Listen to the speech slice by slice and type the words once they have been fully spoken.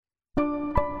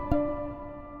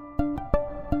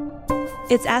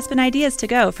It's Aspen Ideas to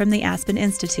Go from the Aspen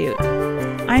Institute.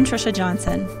 I'm Trisha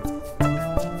Johnson.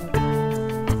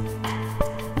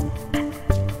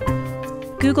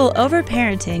 Google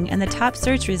overparenting and the top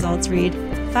search results read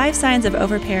 5 signs of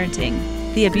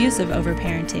overparenting, the abuse of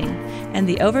overparenting, and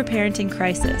the overparenting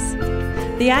crisis.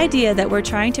 The idea that we're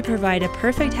trying to provide a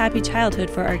perfect happy childhood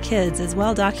for our kids is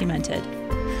well documented.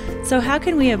 So how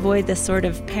can we avoid this sort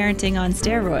of parenting on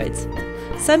steroids?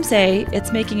 Some say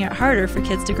it's making it harder for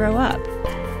kids to grow up.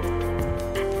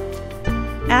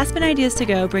 Aspen Ideas to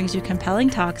Go brings you compelling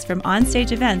talks from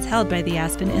on-stage events held by the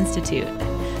Aspen Institute.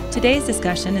 Today's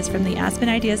discussion is from the Aspen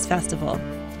Ideas Festival.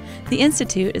 The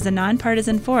Institute is a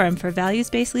nonpartisan forum for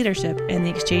values-based leadership and the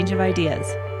exchange of ideas.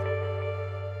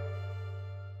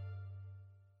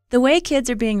 The way kids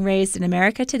are being raised in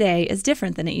America today is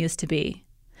different than it used to be.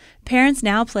 Parents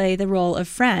now play the role of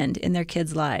friend in their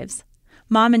kids' lives.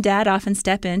 Mom and dad often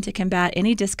step in to combat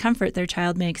any discomfort their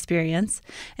child may experience,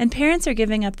 and parents are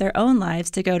giving up their own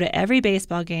lives to go to every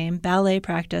baseball game, ballet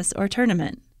practice, or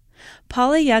tournament.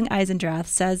 Paula Young-Eisendrath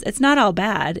says it's not all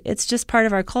bad, it's just part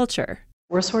of our culture.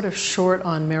 We're sort of short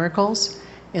on miracles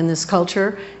in this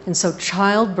culture, and so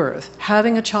childbirth,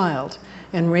 having a child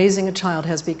and raising a child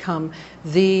has become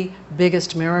the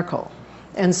biggest miracle.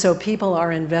 And so people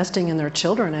are investing in their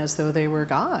children as though they were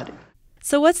God.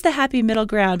 So what's the happy middle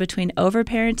ground between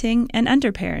overparenting and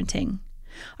underparenting?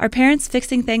 Are parents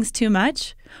fixing things too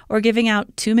much or giving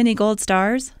out too many gold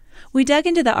stars? We dug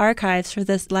into the archives for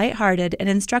this lighthearted and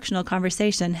instructional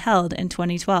conversation held in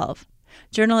 2012.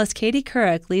 Journalist Katie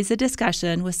Couric leads a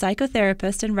discussion with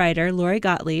psychotherapist and writer Lori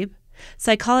Gottlieb,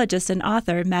 psychologist and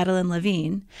author Madeline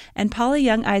Levine, and Paula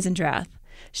Young-Eisendrath.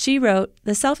 She wrote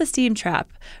The Self-Esteem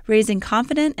Trap, Raising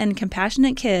Confident and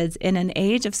Compassionate Kids in an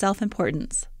Age of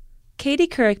Self-Importance. Katie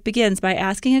Couric begins by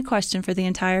asking a question for the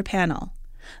entire panel.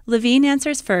 Levine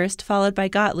answers first, followed by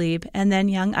Gottlieb, and then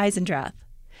Young-Eisendrath.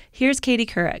 Here's Katie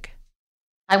Couric.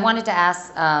 I wanted to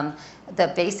ask,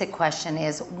 the basic question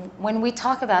is, when we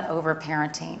talk about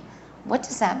overparenting, what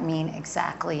does that mean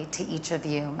exactly to each of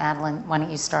you? Madeline, why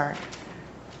don't you start?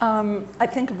 I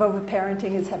think of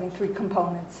overparenting as having 3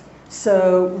 components.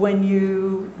 So when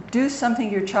you do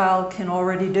something your child can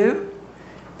already do,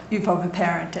 you've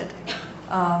overparented.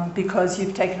 Because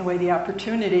you've taken away the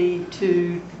opportunity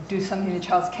to do something the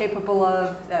child's capable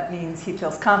of. That means he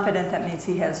feels confident. That means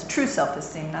he has true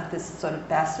self-esteem, not this sort of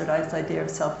bastardized idea of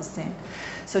self-esteem.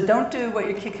 So don't do what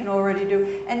your kid can already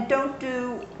do, and don't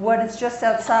do what is just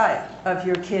outside of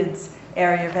your kid's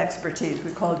area of expertise.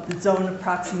 We call it the zone of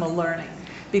proximal learning,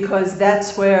 because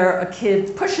that's where a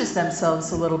kid pushes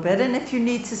themselves a little bit. And if you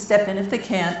need to step in, if they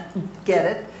can't get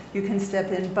it, you can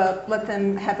step in, but let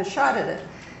them have a shot at it.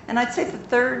 And I'd say the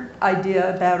third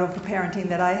idea about overparenting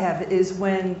that I have is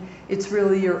when it's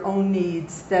really your own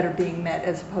needs that are being met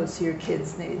as opposed to your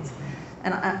kids' needs.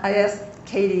 And I asked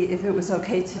Katie if it was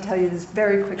okay to tell you this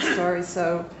very quick story.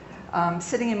 So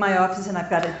sitting in my office, and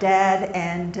I've got a dad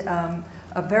and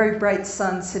a very bright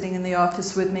son sitting in the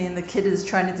office with me, and the kid is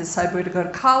trying to decide where to go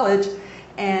to college.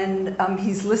 And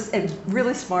he's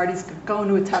really smart. He's going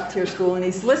to a top-tier school, and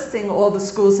he's listing all the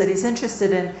schools that he's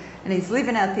interested in, and he's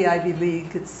leaving out the Ivy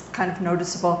League. It's kind of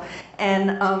noticeable.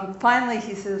 And finally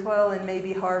he says, well, and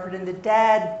maybe Harvard. And the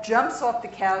dad jumps off the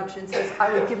couch and says,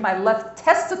 I would give my left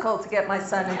testicle to get my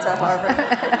son into Harvard.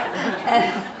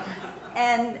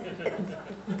 and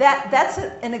that's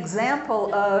an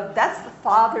example of, that's the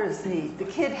father's need. The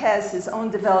kid has his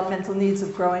own developmental needs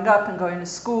of growing up and going to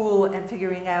school and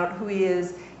figuring out who he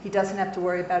is. He doesn't have to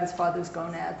worry about his father's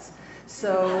gonads.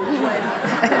 So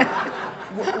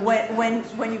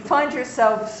when you find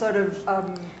yourself sort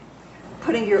of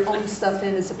putting your own stuff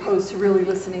in as opposed to really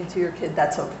listening to your kid,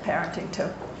 that's overparenting too.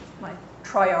 My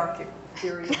triarchic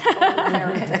theory of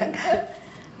overparenting.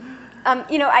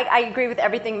 I agree with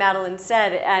everything Madeline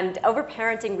said, and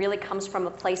overparenting really comes from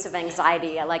a place of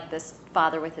anxiety. I like this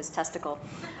father with his testicle.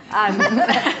 And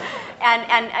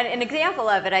an example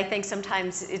of it, I think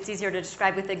sometimes it's easier to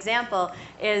describe with example,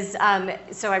 is,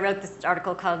 so I wrote this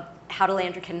article called How to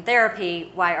Land Your Kid in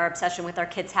Therapy, Why Our Obsession with Our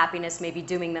Kids' Happiness May Be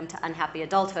Dooming Them to Unhappy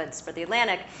Adulthoods for the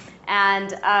Atlantic.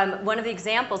 And one of the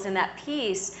examples in that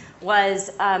piece was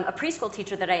a preschool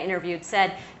teacher that I interviewed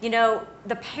said,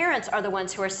 the parents are the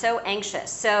ones who are so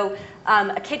anxious. So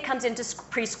a kid comes into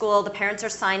preschool, the parents are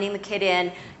signing the kid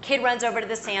in, kid runs over to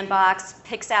the sandbox,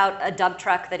 picks out a dump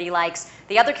truck that he likes,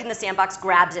 the other kid in the sandbox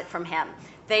grabs it from him.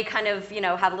 They kind of,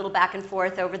 have a little back and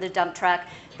forth over the dump truck.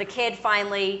 The kid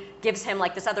finally gives him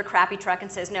like this other crappy truck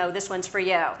and says, no, this one's for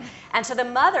you. And so the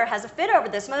mother has a fit over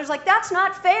this. Mother's like, that's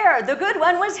not fair. The good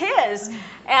one was his.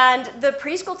 And the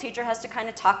preschool teacher has to kind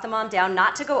of talk the mom down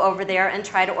not to go over there and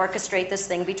try to orchestrate this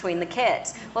thing between the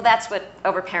kids. Well, that's what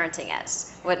overparenting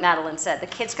is, what Madeline said. The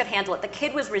kids could handle it. The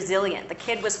kid was resilient. The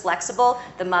kid was flexible.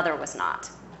 The mother was not.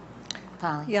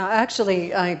 Polly? Yeah,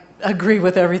 actually, I agree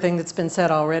with everything that's been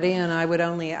said already, and I would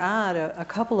only add a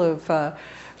couple of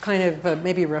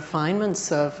maybe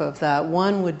refinements of that.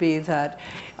 One would be that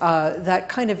that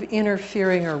kind of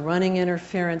interfering or running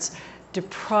interference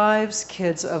deprives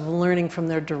kids of learning from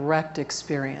their direct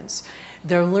experience.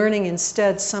 They're learning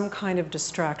instead some kind of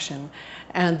distraction,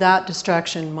 and that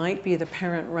distraction might be the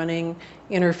parent running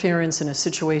interference in a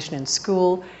situation in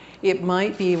school. It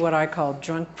might be what I call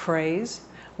drunk praise,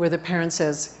 where the parent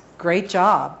says, great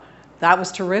job, that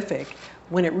was terrific,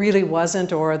 when it really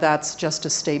wasn't, or that's just a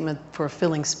statement for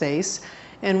filling space.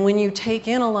 And when you take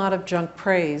in a lot of junk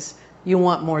praise, you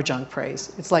want more junk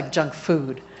praise. It's like junk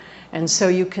food. And so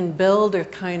you can build a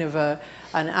kind of an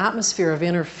atmosphere of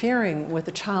interfering with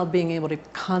the child being able to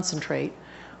concentrate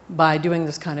by doing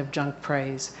this kind of junk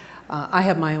praise. I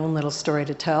have my own little story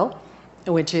to tell,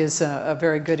 which is a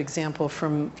very good example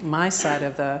from my side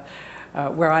of the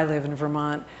where I live in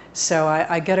Vermont. So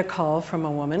I get a call from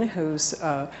a woman who's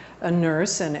a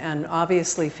nurse and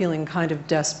obviously feeling kind of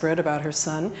desperate about her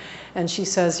son. And she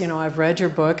says, I've read your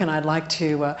book and I'd like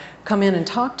to come in and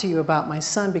talk to you about my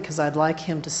son because I'd like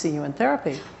him to see you in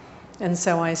therapy. And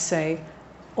so I say,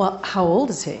 well, how old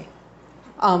is he?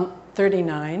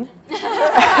 39.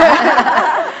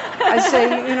 I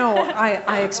say,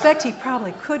 I expect he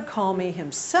probably could call me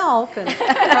himself and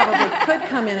probably could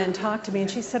come in and talk to me.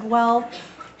 And she said,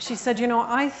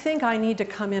 I think I need to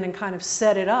come in and kind of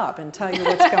set it up and tell you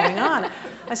what's going on.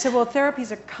 I said, well,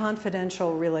 therapy's a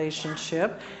confidential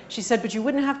relationship. She said, but you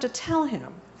wouldn't have to tell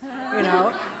him,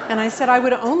 And I said, I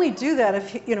would only do that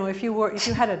if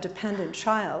you had a dependent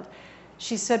child.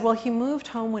 She said, well, he moved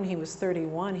home when he was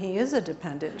 31. He is a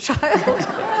dependent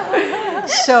child.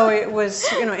 So it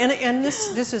was, and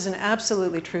this is an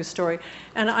absolutely true story.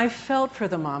 And I felt for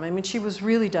the mom. I mean, she was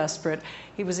really desperate.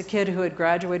 He was a kid who had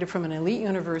graduated from an elite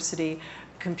university,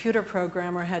 computer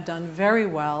programmer, had done very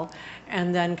well,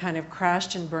 and then kind of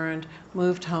crashed and burned,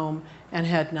 moved home, and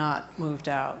had not moved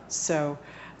out. So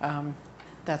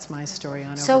that's my story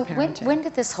on overparenting. So when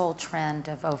did this whole trend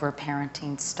of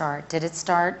overparenting start? Did it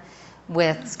start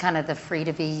with kind of the free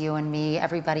to be you and me,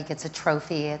 everybody gets a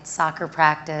trophy at soccer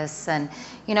practice, and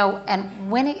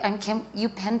can you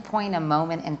pinpoint a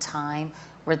moment in time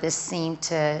where this seemed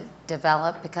to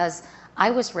develop? Because I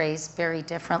was raised very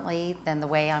differently than the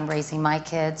way I'm raising my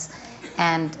kids,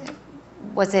 and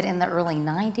was it in the early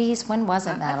 90s? When was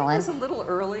it, Madeline? I think it was a little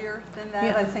earlier than that.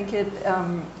 Yeah. I think it,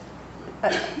 I'm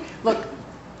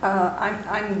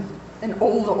an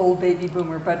old baby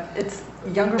boomer, but it's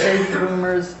younger baby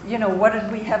boomers. What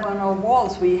did we have on our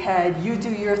walls? We had, you do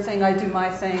your thing, I do my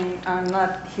thing. I'm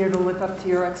not here to live up to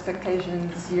your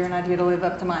expectations. You're not here to live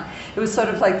up to mine. It was sort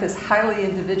of like this highly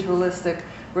individualistic,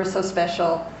 we're so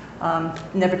special,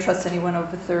 never trust anyone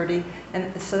over 30.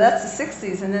 And so that's the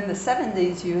 60s. And then the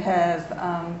 70s, you have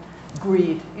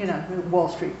greed, Wall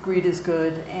Street, greed is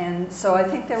good. And so I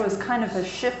think there was kind of a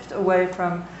shift away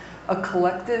from a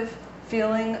collective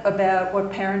feeling about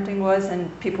what parenting was,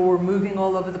 and people were moving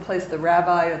all over the place. The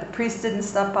rabbi or the priest didn't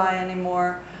stop by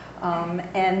anymore,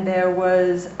 and there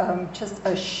was just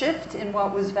a shift in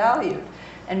what was valued,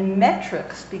 and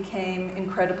metrics became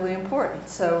incredibly important.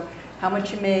 So how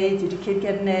much you made, did your kid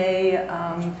get an A,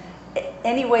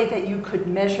 any way that you could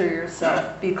measure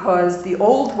yourself, because the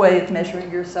old way of measuring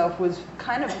yourself was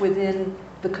kind of within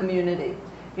the community,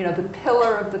 the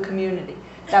pillar of the community.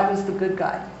 That was the good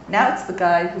guy. Now it's the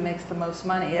guy who makes the most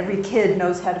money. Every kid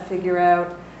knows how to figure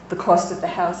out the cost of the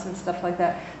house and stuff like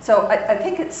that. So I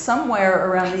think it's somewhere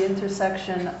around the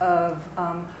intersection of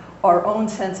our own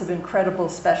sense of incredible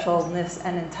specialness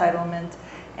and entitlement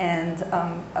and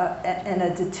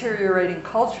a deteriorating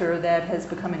culture that has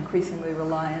become increasingly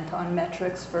reliant on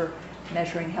metrics for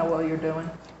measuring how well you're doing.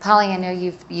 Polly, I know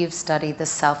you've studied the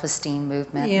self-esteem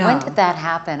movement. Yeah. When did that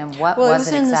happen, and what was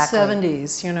it exactly? Well, it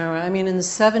was in the 70s, I mean, in the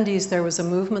 70s there was a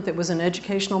movement that was an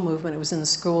educational movement. It was in the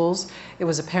schools. It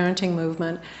was a parenting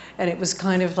movement. And it was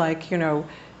kind of like,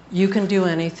 you can do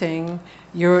anything.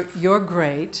 You're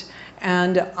great.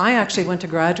 And I actually went to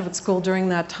graduate school during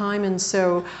that time. And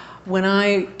so when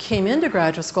I came into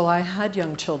graduate school, I had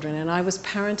young children, and I was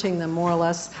parenting them more or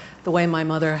less the way my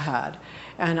mother had.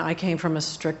 And I came from a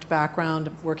strict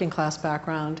background, working class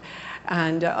background.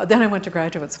 And then I went to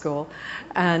graduate school,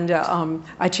 and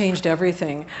I changed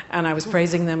everything. And I was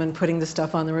praising them and putting the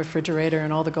stuff on the refrigerator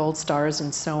and all the gold stars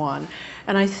and so on.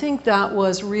 And I think that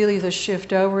was really the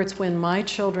shift over. It's when my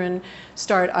children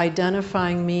start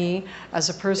identifying me as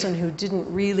a person who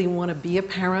didn't really want to be a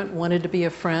parent, wanted to be a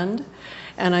friend.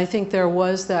 And I think there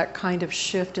was that kind of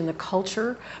shift in the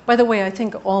culture. By the way, I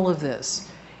think all of this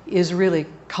is really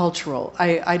cultural.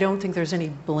 I don't think there's any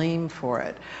blame for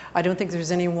it. I don't think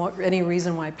there's any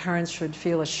reason why parents should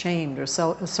feel ashamed or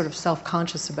sort of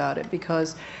self-conscious about it,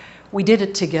 because we did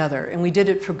it together, and we did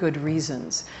it for good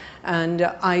reasons. And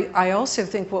I also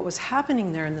think what was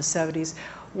happening there in the 70s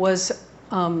was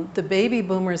the baby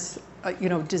boomers'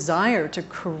 desire to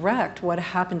correct what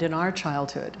happened in our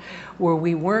childhood, where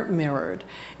we weren't mirrored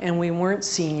and we weren't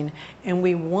seen, and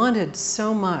we wanted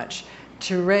so much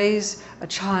to raise a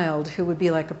child who would be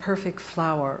like a perfect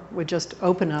flower, would just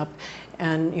open up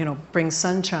and bring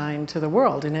sunshine to the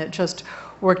world. And it just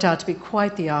worked out to be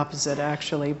quite the opposite,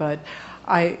 actually. But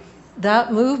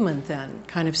that movement then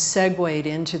kind of segued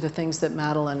into the things that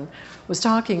Madeline was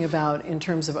talking about in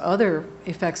terms of other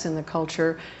effects in the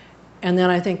culture. And then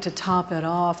I think to top it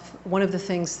off, one of the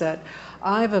things that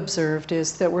I've observed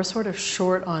is that we're sort of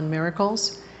short on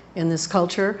miracles in this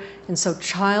culture. And so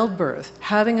childbirth,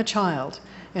 having a child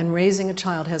and raising a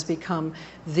child, has become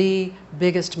the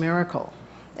biggest miracle.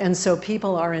 And so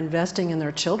people are investing in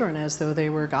their children as though they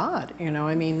were God.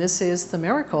 I mean, this is the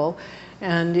miracle.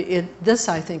 And this,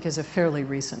 I think, is a fairly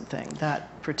recent thing,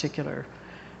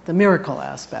 the miracle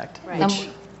aspect. Right.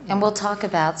 And we'll talk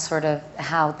about sort of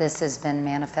how this has been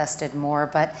manifested more,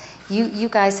 but you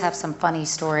guys have some funny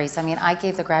stories. I mean, I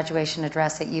gave the graduation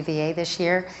address at UVA this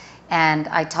year, and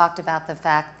I talked about the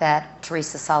fact that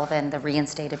Teresa Sullivan, the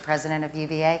reinstated president of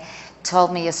UVA,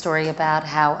 told me a story about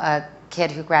how a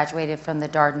kid who graduated from the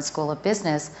Darden School of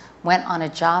Business went on a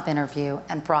job interview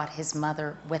and brought his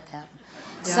mother with him.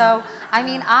 Yeah. So, I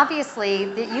mean, obviously,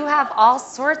 you have all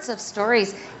sorts of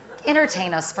stories.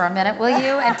 Entertain us for a minute, will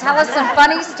you? And tell us some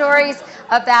funny stories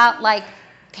about, like,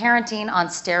 parenting on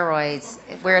steroids,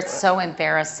 where it's so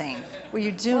embarrassing. Well,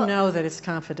 you do know that it's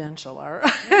confidential, all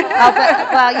right?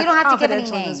 Well, you don't have to give any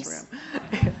names.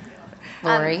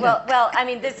 Lori? Well, I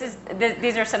mean,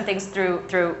 these are some things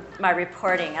through my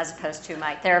reporting as opposed to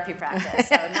my therapy practice,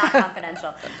 so not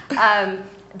confidential.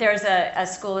 There's a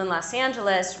school in Los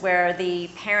Angeles where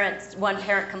one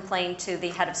parent complained to the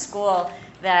head of school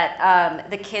that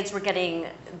the kids were getting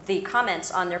the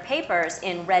comments on their papers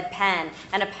in red pen,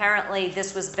 and apparently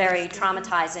this was very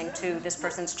traumatizing to this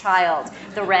person's child.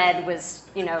 The red was,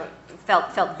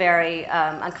 felt very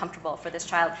uncomfortable for this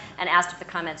child, and asked if the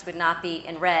comments would not be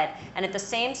in red. And at the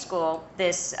same school,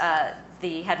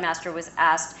 the headmaster was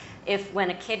asked if,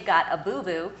 when a kid got a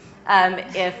boo-boo,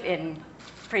 if in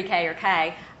pre-K or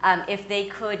K, if they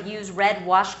could use red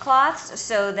washcloths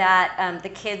so that the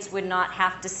kids would not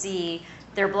have to see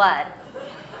their blood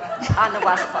on the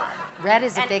washcloth. Red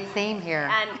is a big theme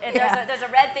here. And there's a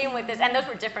red theme with this, and those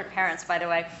were different parents, by the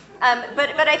way.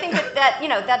 But I think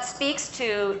that speaks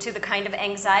to the kind of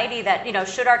anxiety that,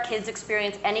 should our kids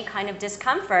experience any kind of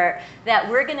discomfort, that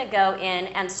we're going to go in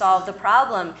and solve the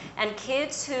problem. And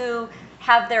kids who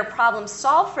have their problems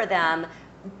solved for them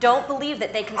don't believe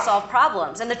that they can solve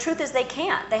problems. And the truth is they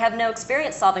can't. They have no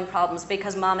experience solving problems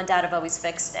because mom and dad have always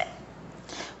fixed it.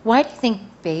 Why do you think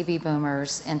baby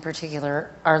boomers in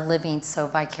particular are living so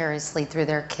vicariously through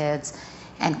their kids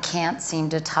and can't seem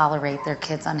to tolerate their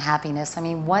kids' unhappiness? I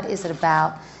mean, what is it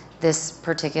about this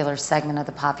particular segment of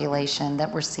the population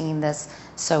that we're seeing this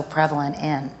so prevalent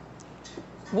in?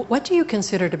 What do you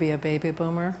consider to be a baby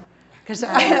boomer? Because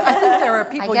I think there are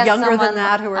people younger than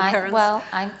that who are parents. Well,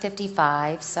 I'm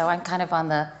 55, so I'm kind of on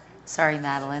the, sorry,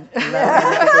 Madeline,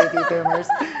 the baby boomers.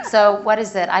 So what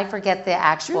is it? I forget the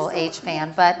actual age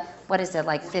span, but what is it,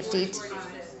 like 50?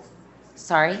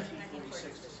 Sorry?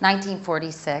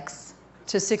 1946.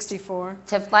 To 64?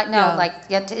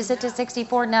 Is it to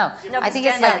 64? No, I think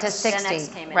it's like to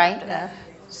 60, right? Yeah.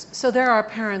 So there are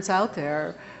parents out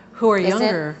there who are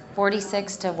younger.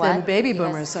 46 to what? Than baby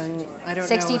boomers, and I don't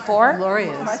 64? know. Lori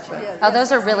is. Oh,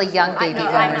 those are really young baby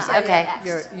boomers. Okay.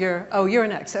 You're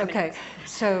an ex. Okay.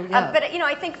 So yeah. But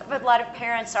I think a lot of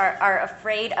parents are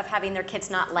afraid of having their kids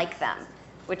not like them,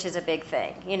 which is a big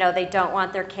thing. They don't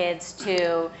want their kids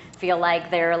to feel like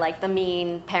they're like the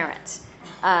mean parent.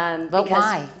 But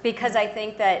why? Because I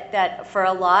think that for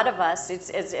a lot of us,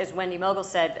 as Wendy Mogul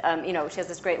said, she has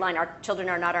this great line, our children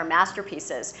are not our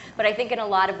masterpieces. But I think in a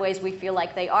lot of ways we feel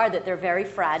like they are, that they're very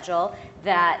fragile,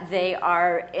 that they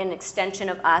are an extension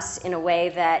of us in a way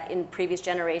that in previous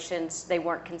generations they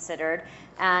weren't considered.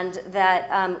 And that,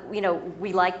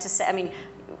 we like to say,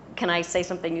 can I say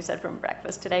something you said from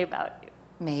breakfast today about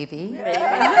Maybe.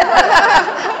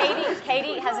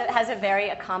 Katie has a very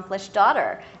accomplished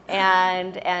daughter,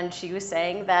 and she was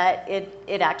saying that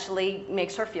it actually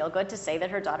makes her feel good to say that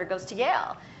her daughter goes to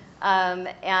Yale.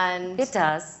 And It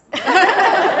does.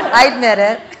 I admit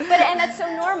it. and that's so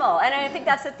normal. And I think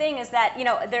that's the thing, is that,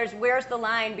 where's the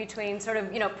line between sort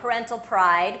of, parental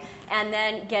pride and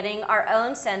then getting our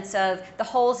own sense of the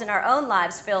holes in our own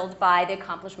lives filled by the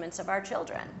accomplishments of our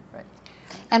children. Right.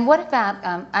 And what about,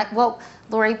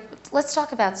 Lori, let's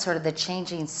talk about sort of the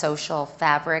changing social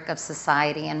fabric of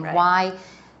society and why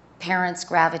parents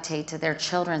gravitate to their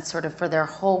children sort of for their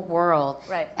whole world,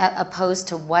 opposed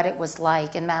to what it was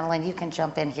like. And Madeline, you can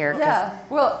jump in here. Yeah,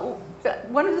 well,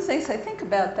 one of the things I think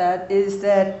about that is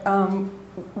that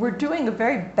we're doing a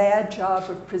very bad job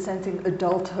of presenting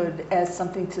adulthood as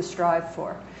something to strive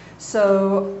for.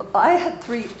 So I have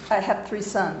three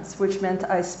sons, which meant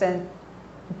I spent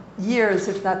years,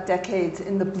 if not decades,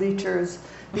 in the bleachers,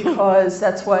 because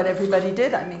that's what everybody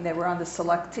did. I mean, they were on the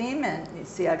select team, and you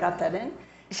see I got that in.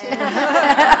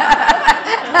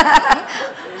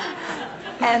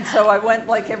 And so I went,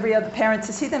 like every other parent,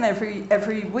 to see them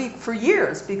every week for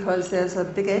years, because there's a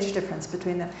big age difference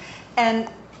between them. And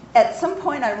at some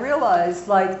point I realized,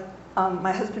 like,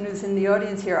 my husband who's in the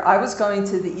audience here, I was going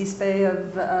to the East Bay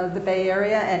of the Bay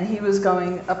Area, and he was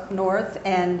going up north,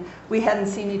 and we hadn't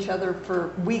seen each other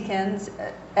for weekends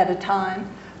at a time.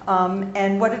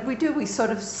 And what did we do? We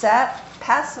sort of sat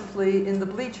passively in the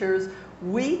bleachers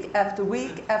week after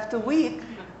week after week,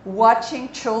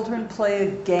 watching children play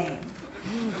a game.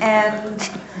 And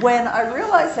when I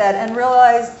realized that, and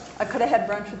realized I could have had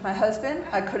brunch with my husband,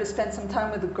 I could have spent some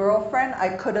time with a girlfriend, I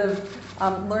could have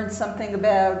learned something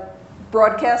about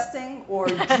broadcasting or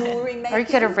jewelry making. Or you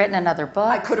could have written another book.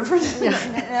 I could have written,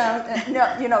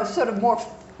 sort of more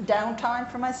downtime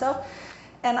for myself.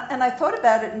 And I thought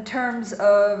about it in terms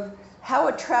of how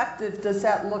attractive does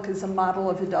that look as a model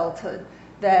of adulthood,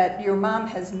 that your mom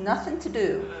has nothing to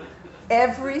do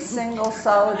every single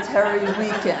solitary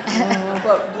weekend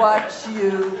but watch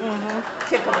you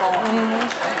kick a ball.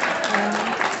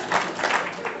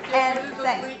 And in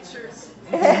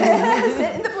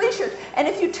the bleachers. And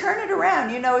if you turn it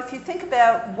around, if you think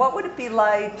about what would it be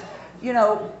like,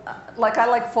 like I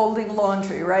like folding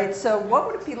laundry, right? So what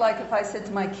would it be like if I said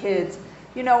to my kids,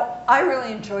 I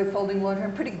really enjoy folding laundry.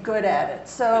 I'm pretty good at it.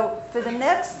 So for the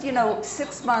next,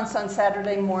 6 months on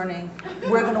Saturday morning,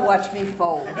 we're going to watch me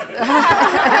fold.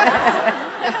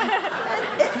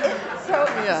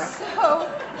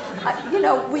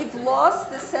 We've lost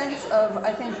the sense of,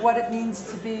 I think, what it means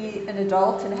to be an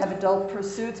adult and have adult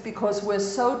pursuits, because we're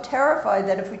so terrified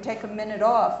that if we take a minute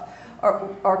off,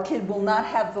 our kid will not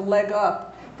have the leg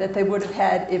up that they would have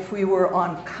had if we were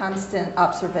on constant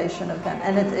observation of them.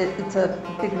 And it's a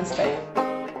big mistake.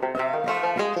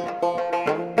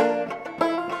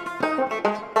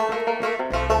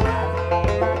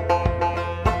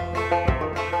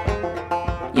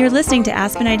 You're listening to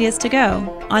Aspen Ideas to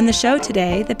Go. On the show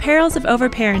today, the perils of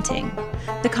over-parenting.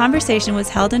 The conversation was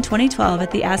held in 2012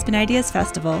 at the Aspen Ideas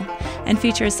Festival and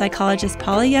features psychologist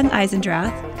Paula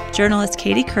Young-Eisendrath, journalist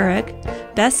Katie Couric,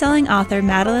 best-selling author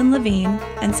Madeline Levine,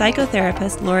 and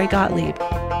psychotherapist Lori Gottlieb.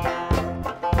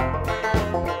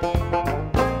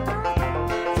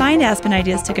 Find Aspen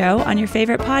Ideas to Go on your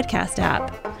favorite podcast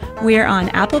app. We are on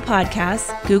Apple Podcasts,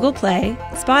 Google Play,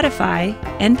 Spotify,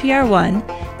 NPR One,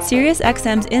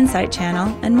 SiriusXM's Insight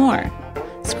Channel, and more.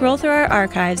 Scroll through our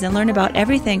archives and learn about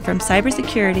everything from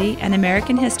cybersecurity and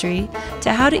American history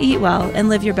to how to eat well and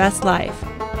live your best life.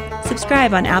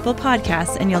 Subscribe on Apple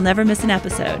Podcasts and you'll never miss an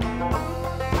episode.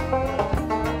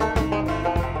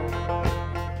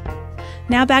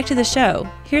 Now back to the show.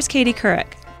 Here's Katie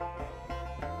Couric.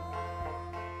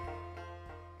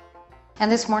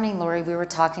 And this morning, Lori, we were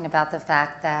talking about the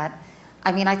fact that,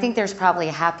 I think there's probably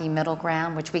a happy middle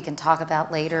ground, which we can talk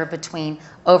about later, between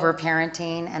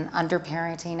over-parenting and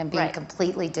under-parenting and being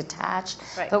completely detached.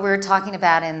 Right. But we were talking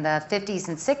about in the 50s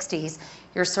and 60s,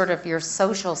 your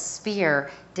social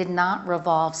sphere did not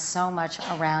revolve so much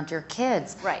around your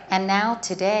kids. Right. And now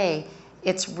today,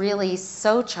 it's really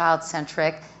so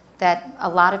child-centric that a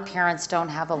lot of parents don't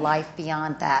have a life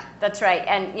beyond that. That's right.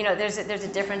 And there's a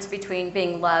difference between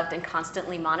being loved and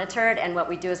constantly monitored, and what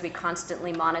we do is we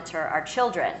constantly monitor our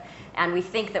children. And we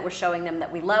think that we're showing them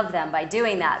that we love them by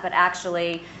doing that, but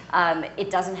actually it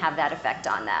doesn't have that effect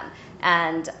on them.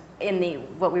 And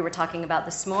what we were talking about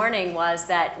this morning was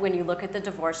that when you look at the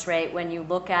divorce rate, when you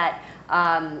look at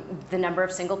the number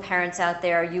of single parents out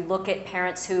there, you look at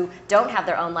parents who don't have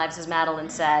their own lives, as Madeline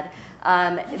said,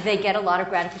 they get a lot of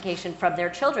gratification from their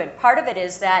children. Part of it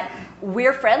is that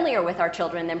we're friendlier with our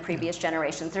children than previous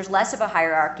generations. There's less of a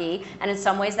hierarchy, and in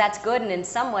some ways that's good, and in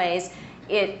some ways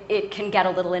it can get a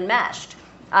little enmeshed.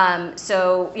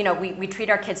 So, you know, we treat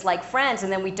our kids like friends,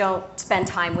 and then we don't spend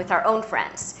time with our own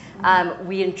friends.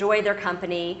 We enjoy their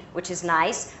company, which is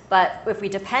nice, but if we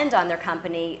depend on their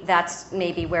company, that's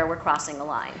maybe where we're crossing the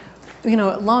line. You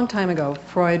know, a long time ago,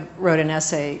 Freud wrote an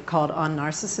essay called On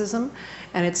Narcissism,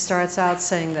 and it starts out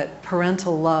saying that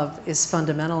parental love is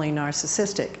fundamentally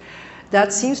narcissistic.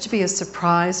 That seems to be a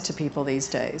surprise to people these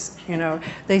days. You know,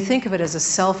 they think of it as a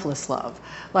selfless love,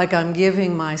 like I'm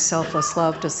giving my selfless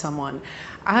love to someone.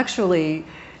 Actually,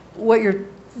 what you're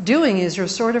doing is you're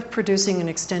sort of producing an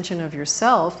extension of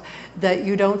yourself that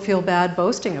you don't feel bad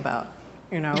boasting about,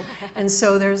 you know? And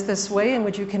so there's this way in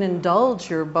which you can indulge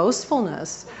your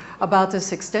boastfulness about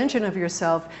this extension of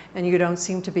yourself, and you don't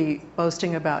seem to be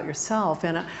boasting about yourself.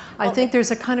 And I think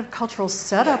there's a kind of cultural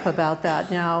setup about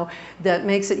that now that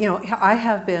makes it, you know, I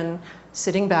have been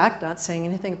sitting back, not saying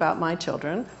anything about my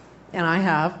children, and I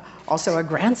have also a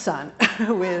grandson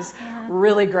who is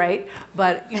really great,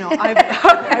 but you know,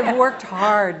 I've worked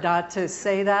hard not to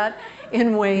say that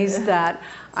in ways that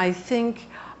I think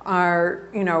are,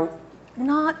 you know,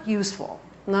 not useful.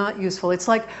 It's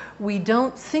like we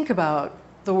don't think about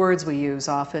the words we use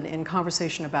often in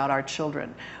conversation about our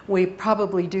children. We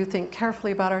probably do think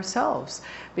carefully about ourselves,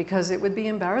 because it would be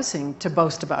embarrassing to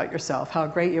boast about yourself, how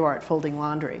great you are at folding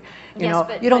laundry. You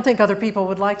know, you don't think other people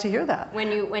would like to hear that.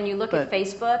 When you look at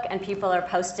Facebook and people are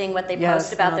posting what they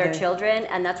post about their children,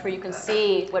 and that's where you can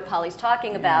see what Polly's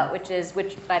talking about, which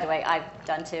by the way, I've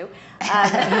done too.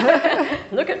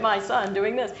 Look at my son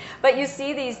doing this. But you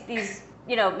see these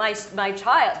you know, my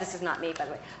child, this is not me, by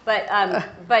the way,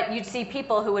 but you'd see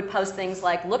people who would post things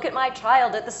like, look at my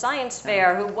child at the science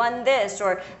fair who won this,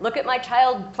 or look at my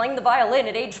child playing the violin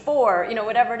at age 4, you know,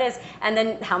 whatever it is. And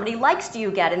then how many likes do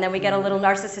you get? And then we get a little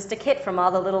narcissistic hit from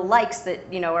all the little likes that,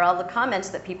 you know, or all the comments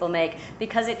that people make,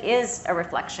 because it is a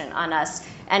reflection on us.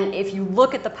 And if you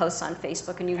look at the posts on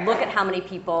Facebook and you look at how many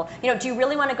people, you know, do you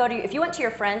really want to go to, if you went to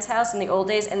your friend's house in the old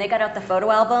days and they got out the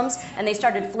photo albums and they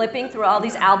started flipping through all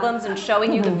these albums and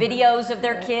showing you the videos of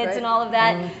their kids and all of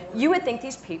that, you would think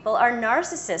these people are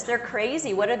narcissists. They're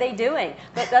crazy. What are they doing?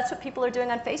 But that's what people are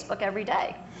doing on Facebook every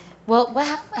day. Well,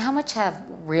 how much have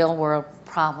real world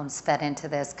problems fed into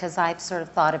this? Because I've sort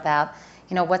of thought about,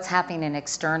 you know, what's happening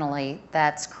externally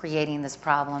that's creating this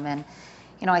problem. And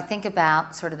you know, I think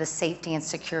about sort of the safety and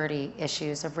security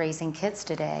issues of raising kids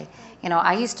today. You know,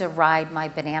 I used to ride my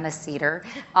banana seater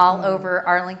all over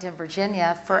Arlington,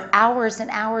 Virginia for hours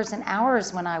and hours and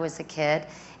hours when I was a kid.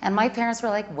 And my parents were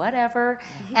like, whatever.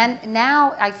 And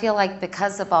now I feel like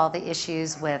because of all the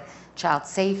issues with child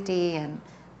safety and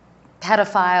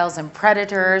pedophiles and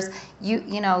predators,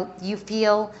 you know, you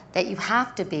feel that you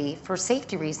have to be, for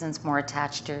safety reasons, more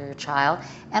attached to your child,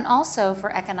 and also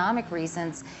for economic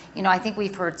reasons. You know, I think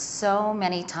we've heard so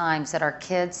many times that our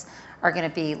kids are going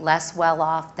to be less well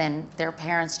off than their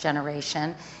parents'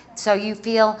 generation. So you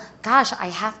feel, gosh, I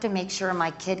have to make sure my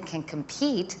kid can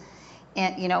compete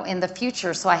in the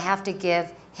future, so I have to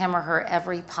give him or her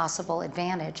every possible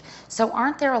advantage. So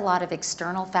aren't there a lot of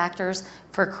external factors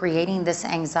for creating this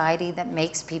anxiety that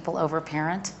makes people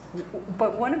overparent?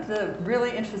 But one of the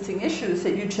really interesting issues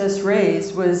that you just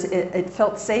raised was it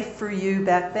felt safe for you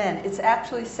back then. It's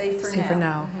actually safer now. Safer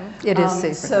now. Mm-hmm. It is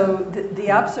safer. So the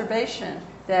observation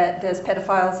that there's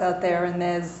pedophiles out there and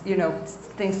there's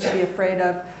things to be afraid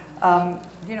of.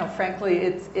 Frankly,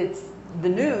 it's the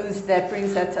news that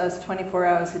brings that to us 24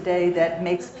 hours a day that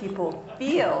makes people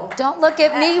feel. Don't look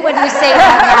at me when you say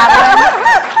that,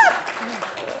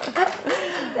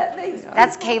 Madeline.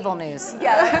 That's cable news.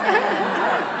 Yeah.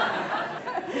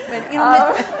 But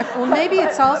well, maybe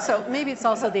it's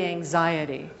also the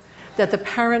anxiety that the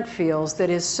parent feels that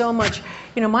is so much.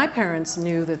 My parents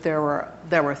knew that there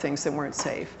were things that weren't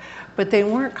safe, but they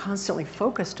weren't constantly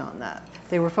focused on that.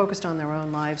 They were focused on their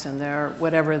own lives and their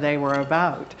whatever they were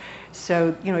about.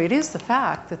 So it is the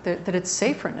fact that it's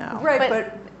safer now.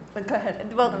 Right, but go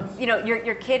ahead. Well,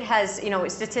 your kid has,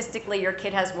 statistically, your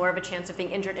kid has more of a chance of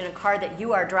being injured in a car that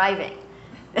you are driving,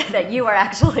 that you are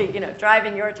actually,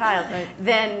 driving your child, right.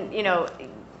 than,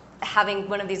 having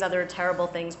one of these other terrible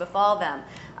things befall them.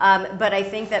 But I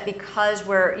think that because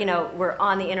we're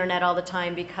on the internet all the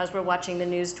time, because we're watching the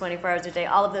news 24 hours a day,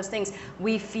 all of those things,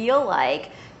 we feel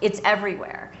like it's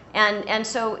everywhere. And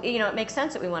so, it makes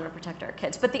sense that we want to protect our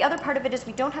kids. But the other part of it is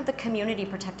we don't have the community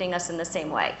protecting us in the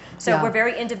same way. So we're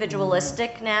very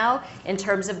individualistic now in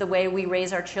terms of the way we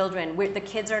raise our children. The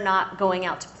kids are not going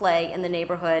out to play in the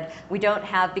neighborhood. We don't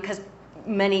have, because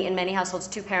in many households,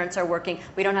 two parents are working.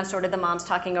 We don't have sort of the moms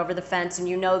talking over the fence,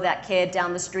 and that kid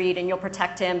down the street, and you'll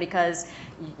protect him because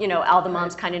all the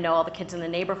moms kind of know all the kids in the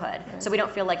neighborhood. Right. So we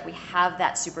don't feel like we have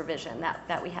that supervision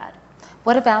that we had.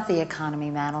 What about the economy,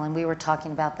 Madeline? We were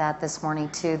talking about that this morning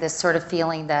too. This sort of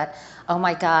feeling that, oh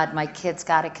my God, my kids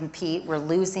got to compete. We're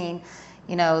losing,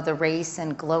 the race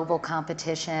and global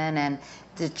competition, and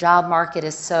the job market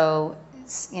is so.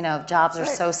 Jobs are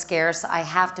so scarce. I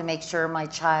have to make sure my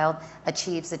child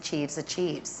achieves.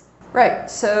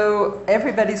 Right. So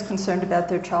everybody's concerned about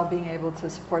their child being able to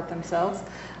support themselves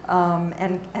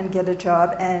and get a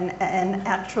job. And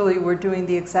actually, we're doing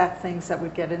the exact things that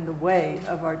would get in the way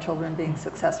of our children being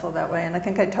successful that way. And I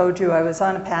think I told you I was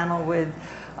on a panel with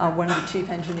one of the chief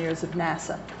engineers of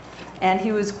NASA. And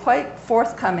he was quite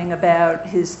forthcoming about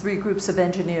his 3 groups of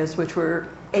engineers, which were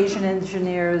Asian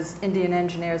engineers, Indian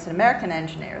engineers, and American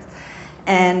engineers.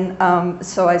 And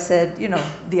so I said,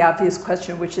 the obvious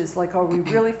question, which is like, are we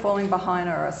really falling behind?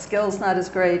 Are our skills not as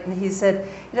great? And he said,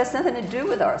 it has nothing to do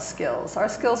with our skills. Our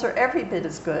skills are every bit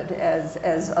as good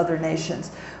as other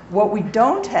nations. What we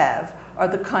don't have are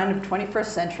the kind of 21st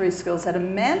century skills that are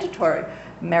mandatory.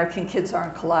 American kids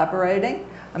aren't collaborating.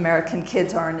 American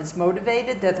kids aren't as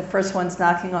motivated. They're the first ones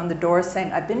knocking on the door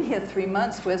saying, I've been here 3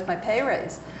 months, where's my pay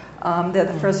raise? They're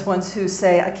the first ones who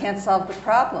say, I can't solve the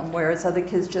problem, whereas other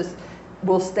kids just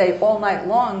will stay all night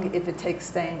long if it takes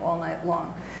staying all night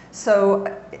long. So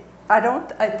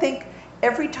I think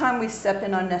every time we step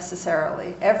in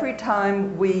unnecessarily, every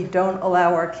time we don't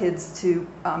allow our kids to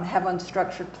have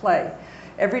unstructured play,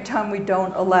 every time we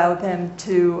don't allow them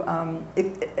to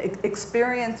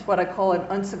experience what I call an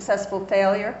unsuccessful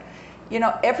failure,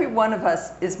 every one of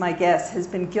us, is my guess, has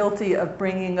been guilty of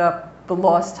bringing up the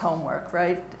lost homework,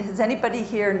 right? Has anybody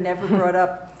here never brought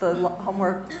up the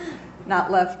homework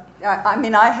not left? I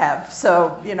mean, I have,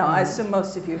 so, I assume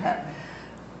most of you have.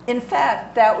 In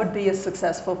fact, that would be a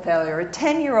successful failure. A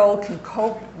 10-year-old can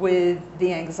cope with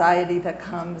the anxiety that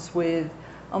comes with,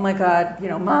 oh my God,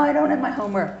 Ma, I don't have my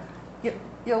homework.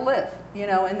 You'll live,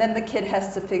 and then the kid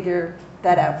has to figure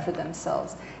that out for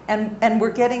themselves. And we're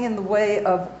getting in the way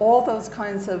of all those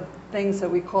kinds of things that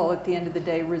we call, at the end of the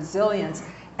day, resilience.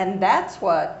 And that's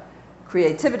what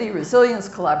creativity, resilience,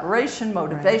 collaboration,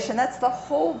 motivation, that's the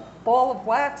whole ball of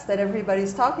wax that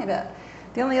everybody's talking about.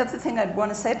 The only other thing I'd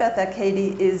want to say about that,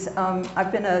 Katie, is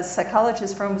I've been a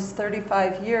psychologist for almost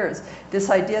 35 years. This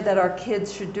idea that our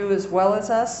kids should do as well as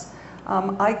us,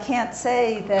 I can't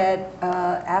say that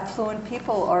affluent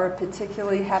people are a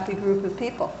particularly happy group of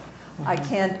people. I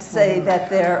can't say that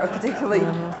they're a particularly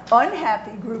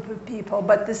unhappy group of people,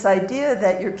 but this idea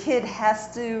that your kid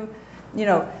has to,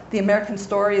 the American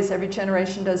story is every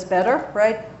generation does better,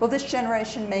 right? Well, this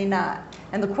generation may not.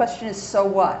 And the question is, so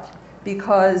what?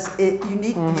 Because you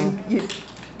need,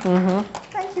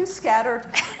 thank you, scattered.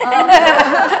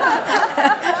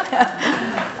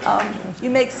 You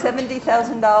make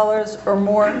 $70,000 or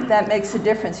more, that makes a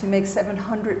difference. You make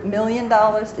 $700 million,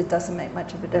 it doesn't make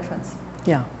much of a difference.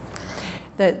 Yeah.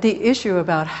 The issue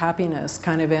about happiness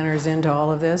kind of enters into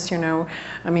all of this, I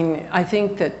mean, I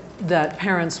think that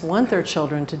parents want their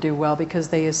children to do well because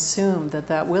they assume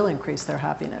that will increase their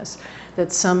happiness,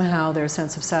 that somehow their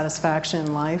sense of satisfaction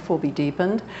in life will be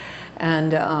deepened.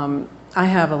 And I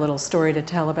have a little story to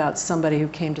tell about somebody who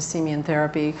came to see me in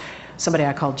therapy, somebody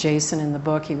I call Jason in the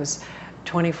book. He was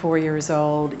 24 years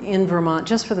old, in Vermont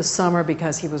just for the summer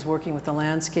because he was working with a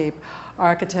landscape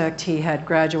architect. He had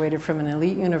graduated from an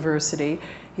elite university.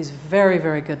 He's very,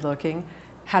 very good looking,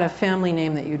 had a family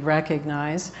name that you'd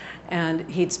recognize, and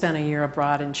he'd spent a year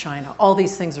abroad in China. All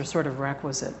these things are sort of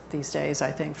requisite these days,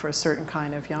 I think, for a certain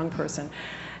kind of young person.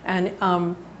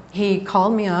 And he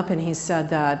called me up and he said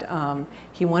that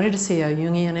he wanted to see a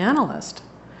Jungian analyst.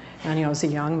 And he was a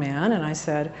young man, and I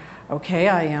said, okay,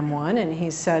 I am one. And he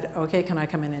said, okay, can I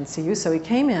come in and see you? So he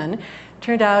came in.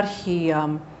 Turned out he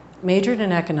majored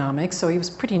in economics, so he was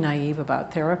pretty naive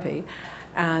about therapy.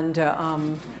 And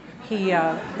so he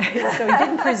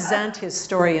didn't present his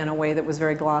story in a way that was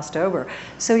very glossed over.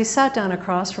 So he sat down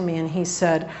across from me and he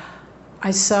said,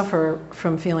 I suffer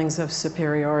from feelings of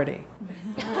superiority.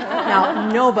 Now,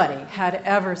 nobody had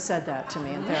ever said that to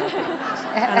me in therapy.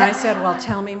 And I said, well,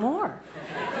 tell me more.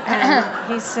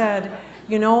 And he said,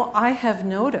 you know, I have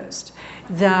noticed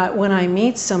that when I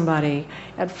meet somebody,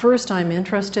 at first I'm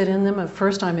interested in them, at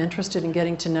first I'm interested in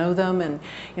getting to know them, and,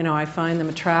 you know, I find them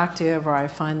attractive, or I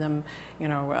find them, you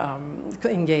know,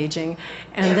 engaging,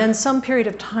 and then some period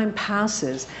of time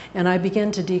passes and I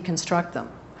begin to deconstruct them.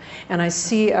 And I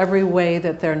see every way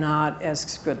that they're not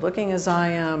as good looking as I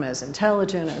am, as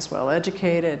intelligent, as well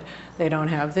educated. They don't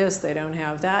have this, they don't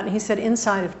have that. And he said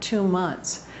inside of 2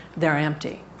 months, they're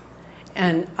empty.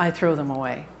 And I throw them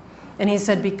away. And he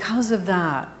said, because of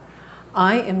that,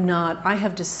 I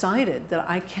have decided that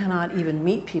I cannot even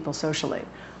meet people socially.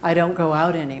 I don't go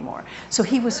out anymore. So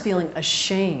he was feeling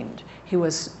ashamed. He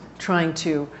was trying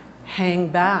to hang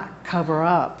back, cover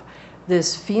up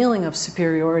this feeling of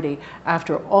superiority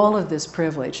after all of this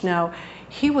privilege. Now,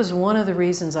 he was one of the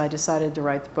reasons I decided to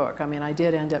write the book. I mean, I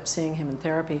did end up seeing him in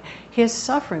therapy. His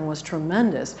suffering was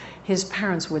tremendous. His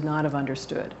parents would not have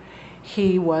understood.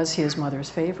 He was his mother's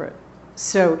favorite.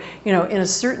 So, you know, in a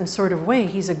certain sort of way,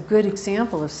 he's a good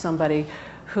example of somebody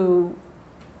who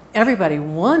everybody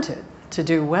wanted to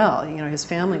do well. You know, his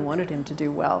family wanted him to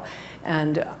do well.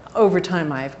 And over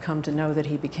time, I've come to know that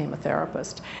he became a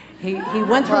therapist. He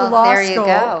went through law school,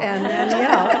 and you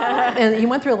know, and he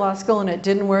went through law school, and it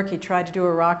didn't work. He tried to do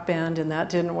a rock band, and that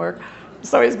didn't work.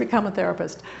 So he's become a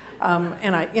therapist.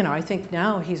 And I think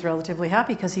now he's relatively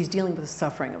happy because he's dealing with the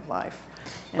suffering of life.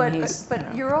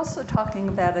 But you're also talking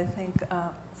about, I think,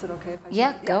 is it okay if I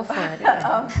Yeah, go for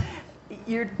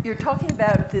it. You're talking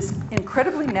about this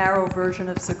incredibly narrow version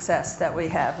of success that we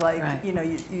have. Like, right. you know,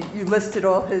 you listed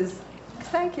all his,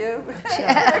 thank you,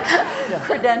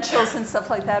 credentials and stuff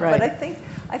like that. Right. But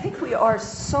I think we are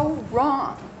so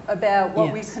wrong about what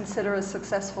Yes. we consider a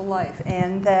successful life,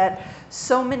 and that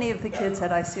so many of the kids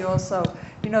that I see also,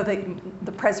 you know,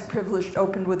 the Price of Privilege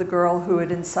opened with a girl who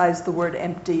had incised the word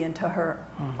empty into her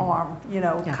arm, you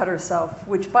know, cut herself,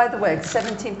 which, by the way,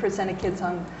 17% of kids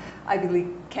on Ivy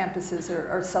League campuses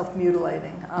are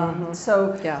self-mutilating.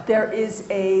 So there is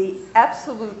a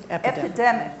absolute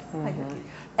epidemic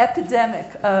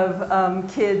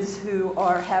of kids who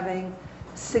are having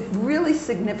really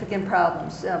significant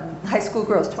problems. High school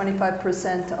girls,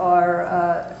 25%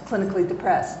 are clinically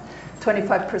depressed.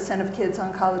 25% of kids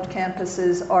on college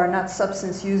campuses are not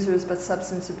substance users, but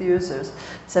substance abusers.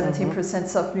 17%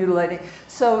 self-mutilating.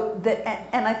 So,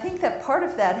 and I think that part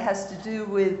of that has to do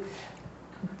with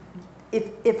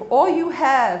if all you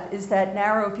have is that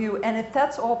narrow view, and if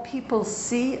that's all people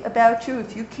see about you,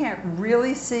 if you can't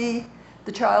really see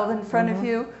the child in front of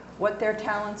you, what their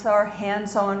talents are,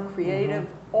 hands-on, creative,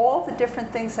 all the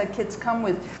different things that kids come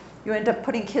with, you end up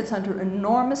putting kids under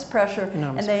enormous pressure,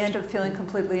 and they end up feeling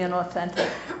completely inauthentic.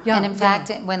 And in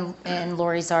fact, when in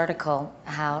Lori's article,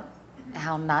 how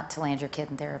not to land your kid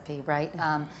in therapy, right?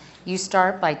 You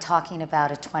start by talking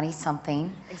about a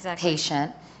 20-something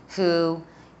patient who,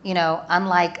 you know,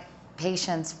 unlike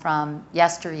patients from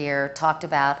yesteryear, talked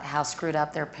about how screwed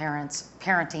up their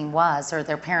parenting was, or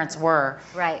their parents were.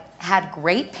 Right. Had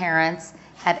great parents,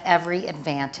 had every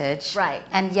advantage. Right.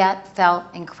 And yet felt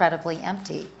incredibly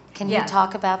empty. Can you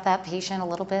talk about that patient a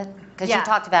little bit? Because you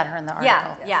talked about her in the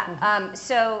article.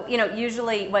 So, you know,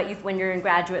 usually when you're in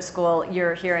graduate school,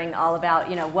 you're hearing all about,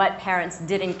 you know, what parents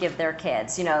didn't give their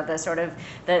kids, you know, the sort of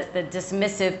the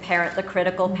dismissive parent, the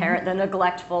critical parent, the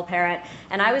neglectful parent.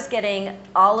 And I was getting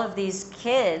all of these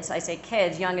kids, I say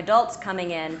kids, young adults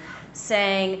coming in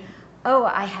saying, oh,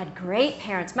 I had great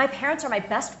parents. My parents are my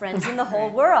best friends in the whole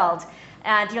world.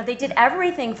 And, you know, they did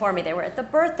everything for me. They were at the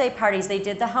birthday parties. They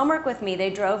did the homework with me. They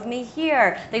drove me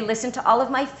here. They listened to all of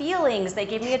my feelings. They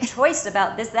gave me a choice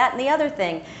about this, that, and the other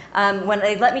thing. When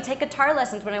they let me take guitar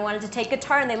lessons when I wanted to take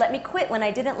guitar, and they let me quit when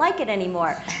I didn't like it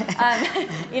anymore.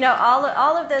 You know,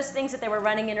 all of those things that they were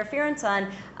running interference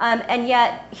on. And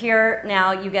yet here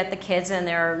now you get the kids, and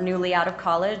they're newly out of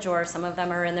college, or some of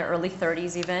them are in their early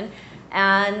 30s even.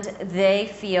 And they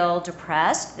feel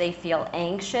depressed, they feel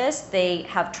anxious, they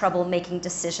have trouble making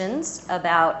decisions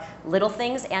about little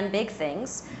things and big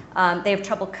things. They have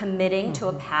trouble committing to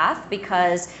a path,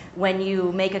 because when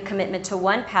you make a commitment to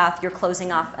one path, you're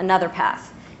closing off another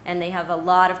path. And they have a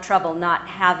lot of trouble not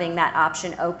having that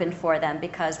option open for them,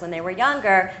 because when they were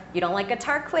younger, you don't like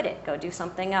guitar, quit it, go do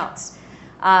something else.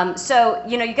 So,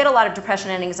 you know, you get a lot of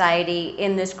depression and anxiety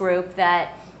in this group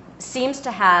that seems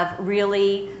to have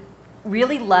really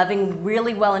loving,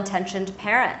 really well-intentioned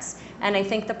parents. And I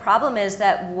think the problem is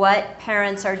that what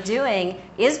parents are doing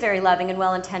is very loving and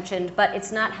well-intentioned, but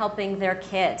it's not helping their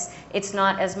kids. It's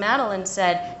not, as Madeline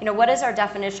said, you know, what is our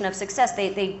definition of success?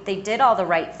 They did all the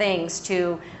right things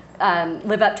to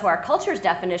live up to our culture's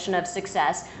definition of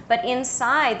success, but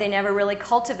inside they never really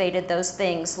cultivated those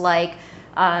things like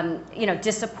You know,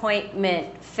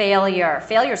 disappointment, failure.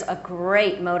 Failure's a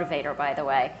great motivator, by the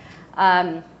way.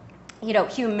 You know,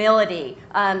 humility.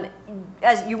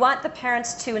 As you want the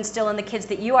parents to instill in the kids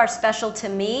that you are special to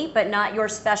me, but not you're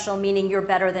special, meaning you're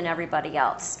better than everybody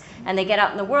else. And they get out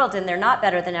in the world and they're not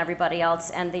better than everybody else,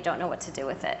 and they don't know what to do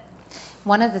with it.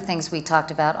 One of the things we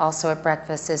talked about also at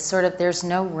breakfast is sort of there's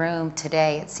no room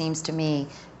today, it seems to me,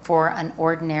 for an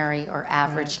ordinary or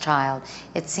average child.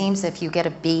 It seems if you get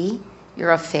a B,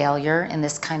 you're a failure in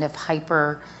this kind of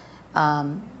hyper,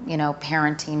 you know,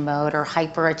 parenting mode or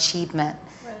hyper achievement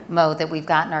mode that we've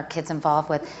gotten our kids involved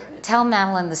with. Tell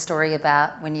Madeline the story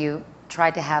about when you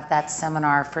tried to have that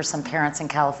seminar for some parents in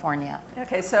California.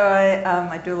 Okay, so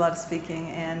I do a lot of speaking,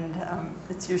 and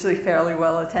it's usually fairly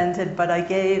well attended, but I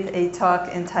gave a talk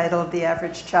entitled The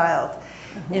Average Child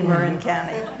in Marin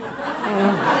County.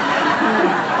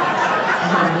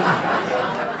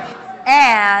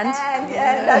 And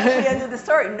that's the end of the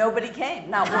story. Nobody came.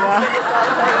 Not one.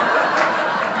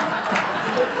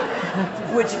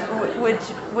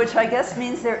 Which I guess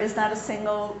means there is not a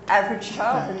single average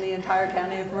child in the entire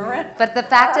county of Marin. But the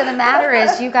fact of the matter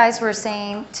is, you guys were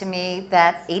saying to me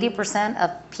that 80%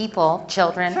 of people,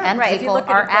 children and people,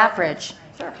 are average.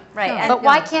 Sure. Right. And, but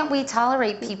why can't we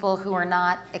tolerate people who are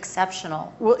not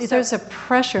exceptional? Well, there's a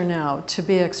pressure now to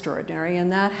be extraordinary,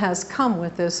 and that has come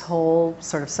with this whole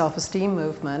sort of self-esteem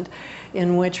movement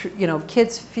in which, you know,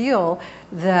 kids feel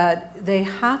that they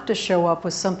have to show up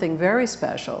with something very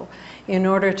special in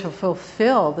order to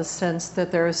fulfill the sense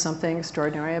that there is something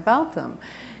extraordinary about them.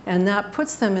 And that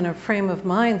puts them in a frame of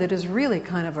mind that is really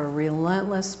kind of a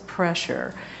relentless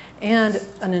pressure and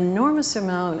an enormous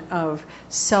amount of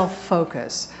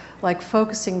self-focus, like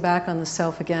focusing back on the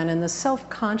self again and the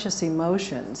self-conscious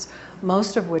emotions,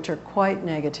 most of which are quite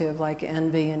negative, like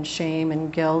envy and shame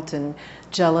and guilt and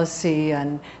jealousy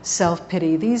and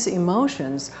self-pity. These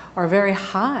emotions are very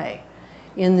high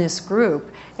in this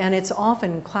group, and it's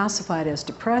often classified as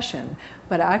depression,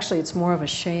 but actually it's more of a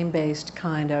shame-based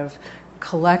kind of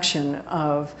collection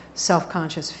of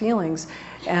self-conscious feelings.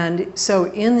 And so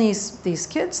in these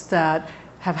kids that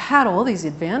have had all these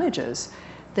advantages,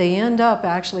 they end up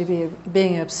actually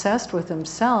being obsessed with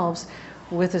themselves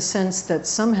with a sense that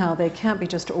somehow they can't be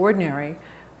just ordinary,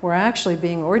 where actually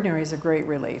being ordinary is a great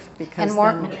relief. Because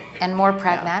more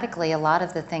pragmatically, a lot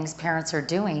of the things parents are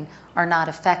doing are not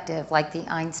effective, like the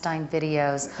Einstein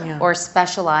videos or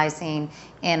specializing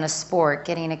in a sport,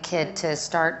 getting a kid to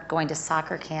start going to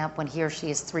soccer camp when he or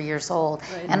she is 3 years old,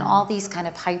 and all these kind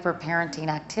of hyper-parenting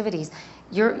activities.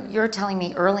 You're telling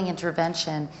me early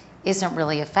intervention isn't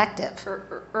really effective.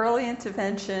 Early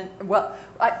intervention, well,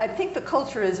 I think the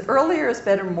culture is earlier is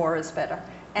better, more is better.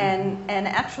 And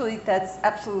actually, that's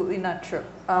absolutely not true.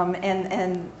 I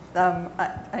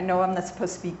know I'm not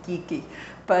supposed to be geeky,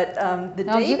 but the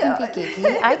data... No, you can be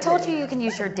geeky. I told you can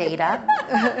use your data.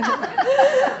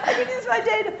 I can use my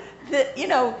data. You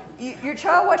know, your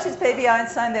child watches Baby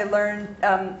Einstein, they learn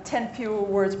 10 fewer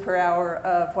words per hour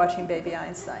of watching Baby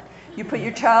Einstein. You put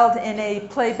your child in a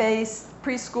play-based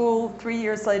preschool, 3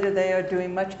 years later they are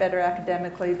doing much better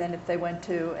academically than if they went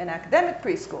to an academic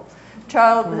preschool.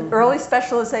 Child early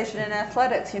specialization in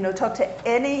athletics, you know, talk to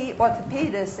any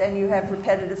orthopedist and you have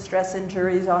repetitive stress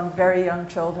injuries on very young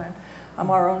children.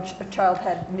 Our own child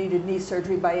needed knee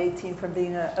surgery by 18 from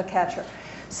being a catcher.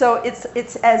 So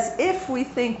it's as if we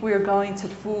think we're going to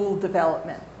fool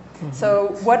development.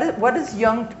 So what does a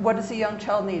young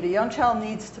child need? A young child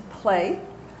needs to play.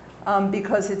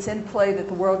 Because it's in play that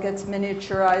the world gets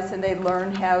miniaturized and they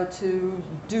learn how to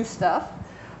do stuff.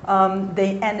 And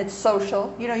it's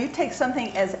social. You know, you take something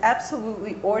as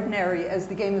absolutely ordinary as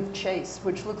the game of chase,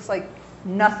 which looks like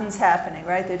nothing's happening,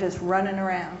 right? They're just running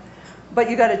around.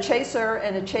 But you got a chaser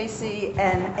and a chasee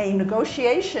and a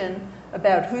negotiation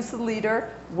about who's the leader,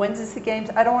 when's is the game.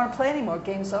 I don't want to play anymore,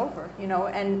 game's over, you know,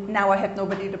 and now I have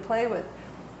nobody to play with.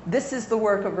 This is the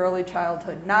work of early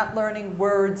childhood, not learning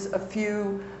words a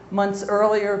few months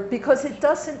earlier because it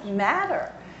doesn't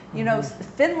matter. You know,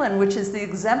 Finland, which is the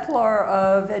exemplar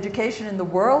of education in the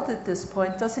world at this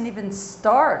point, doesn't even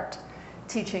start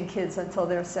teaching kids until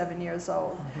they're 7 years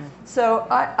old. So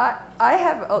I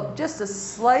have just a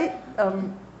slight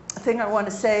thing I want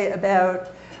to say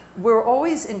about, we're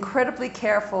always incredibly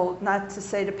careful not to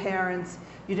say to parents,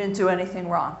 you didn't do anything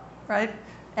wrong, right?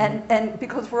 And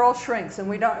because we're all shrinks and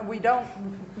we don't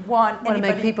want to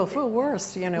make people feel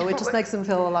worse, you know, it just makes them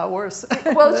feel a lot worse.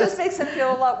 Well, it just makes them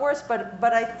feel a lot worse,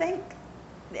 but I think,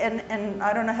 and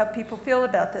I don't know how people feel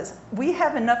about this, we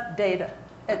have enough data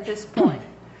at this point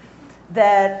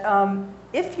that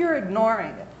if you're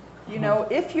ignoring it, you know,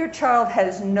 if your child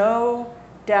has no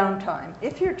downtime.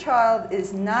 If your child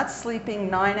is not sleeping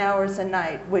 9 hours a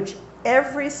night, which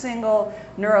every single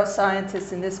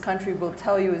neuroscientist in this country will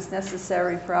tell you is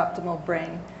necessary for optimal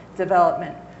brain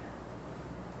development,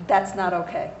 that's not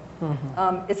okay.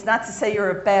 It's not to say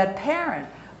you're a bad parent,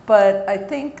 but I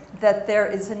think that there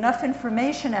is enough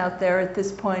information out there at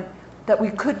this point that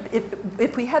we could,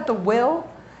 if we had the will,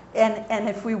 and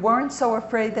if we weren't so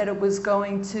afraid that it was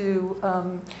going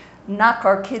to knock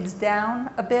our kids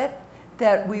down a bit,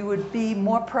 that we would be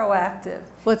more proactive.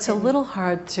 Well, it's a little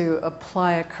hard to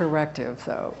apply a corrective,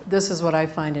 though. This is what I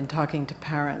find in talking to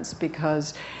parents,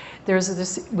 because there's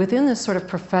this, within this sort of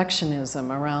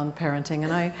perfectionism around parenting,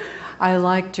 and I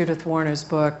like Judith Warner's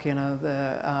book, you know,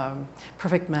 The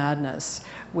Perfect Madness,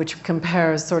 which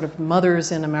compares sort of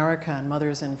mothers in America and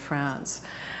mothers in France,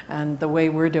 and the way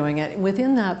we're doing it.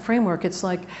 Within that framework, it's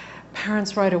like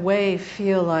parents right away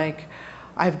feel like,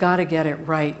 I've got to get it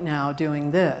right now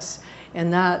doing this.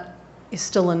 And that is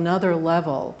still another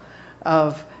level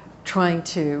of trying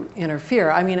to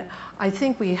interfere. I mean, I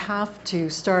think we have to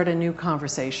start a new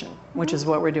conversation, which is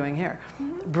what we're doing here.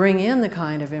 Bring in the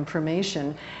kind of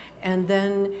information and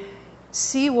then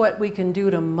see what we can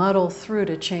do to muddle through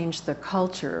to change the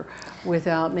culture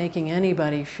without making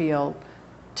anybody feel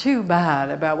too bad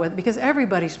about what, because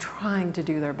everybody's trying to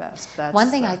do their best. That's one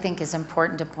thing I think is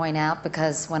important to point out,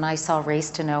 because when I saw Race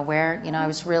to Nowhere, you know, I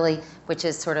was really, which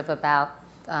is sort of about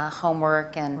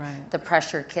homework and the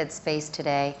pressure kids face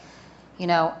today, you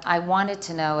know, I wanted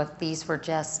to know if these were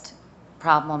just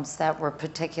problems that were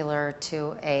particular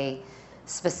to a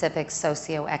specific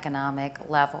socioeconomic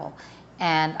level.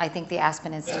 And I think the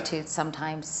Aspen Institute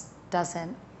sometimes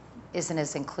isn't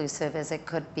as inclusive as it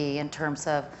could be in terms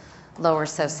of lower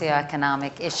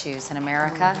socioeconomic issues in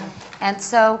America. And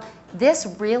so this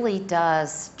really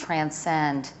does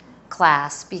transcend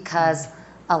class, because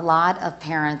a lot of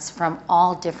parents from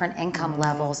all different income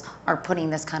levels are putting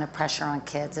this kind of pressure on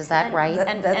kids. Is that right?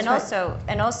 And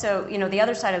also, you know, the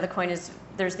other side of the coin is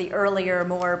there's the earlier,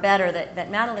 more, better that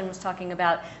Madeline was talking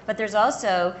about, but there's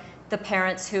also the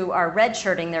parents who are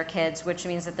redshirting their kids, which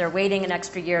means that they're waiting an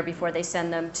extra year before they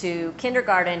send them to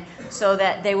kindergarten so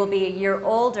that they will be a year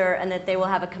older and that they will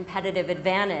have a competitive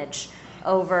advantage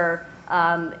over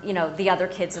you know, the other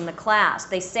kids in the class.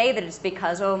 They say that it's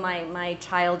because, oh, my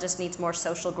child just needs more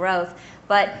social growth.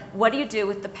 But what do you do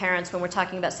with the parents when we're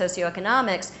talking about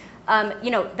socioeconomics?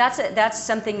 You know, that's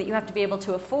something that you have to be able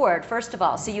to afford, first of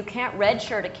all. So you can't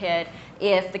redshirt a kid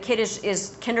if the kid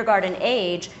is kindergarten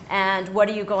age, and what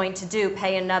are you going to do?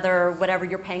 Pay another whatever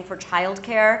you're paying for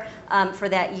childcare for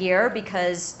that year,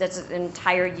 because that's an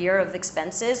entire year of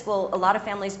expenses? Well, a lot of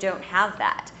families don't have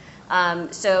that.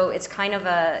 So it's kind of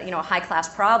a, you know, a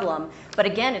high-class problem. But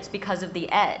again, it's because of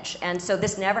the edge. And so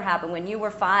this never happened. When you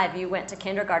were 5, you went to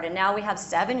kindergarten. Now we have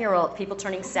 7-year-old people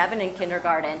turning 7 in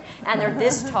kindergarten, and they're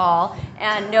this tall,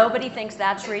 and nobody thinks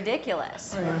that's ridiculous.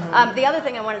 The other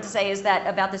thing I wanted to say is that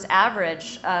about this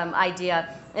average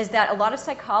idea is that a lot of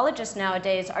psychologists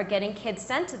nowadays are getting kids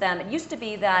sent to them. It used to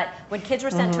be that when kids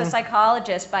were sent to a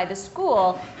psychologist by the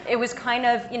school, it was kind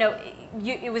of, you know,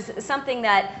 it was something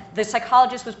that the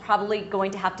psychologist was probably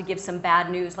going to have to give some bad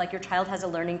news, like your child has a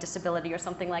learning disability or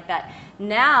something like that.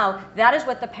 Now, that is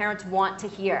what the parents want to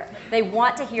hear. They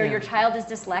want to hear your child is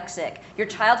dyslexic, your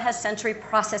child has sensory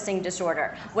processing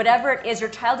disorder, whatever it is, your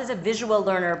child is a visual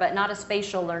learner but not a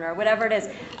spatial learner, whatever it is,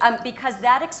 because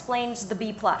that explains the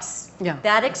B+.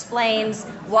 That explains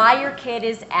why your kid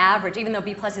is average, even though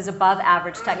B+ is above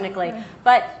average technically.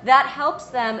 But that helps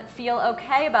them feel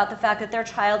okay about the fact that their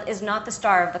child is not the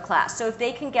star of the class. So if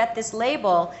they can get this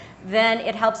label, then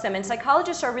it helps them. And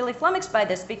psychologists are really flummoxed by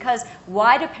this, because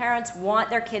why do parents want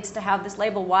their kids to have this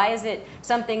label? Why is it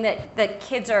something that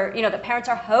kids are, you know, that parents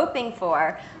are hoping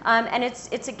for? And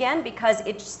it's again because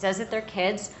it says that their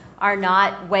kids are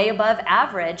not way above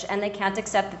average, and they can't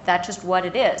accept that that's just what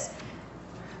it is.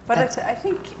 But I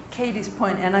think Katie's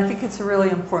point, and I think it's a really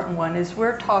important one, is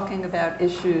we're talking about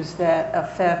issues that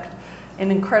affect an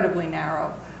incredibly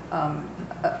narrow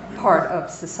part of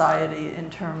society in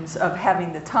terms of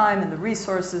having the time and the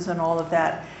resources and all of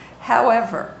that.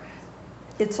 However,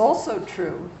 it's also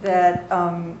true that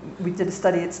we did a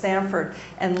study at Stanford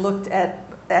and looked at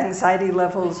anxiety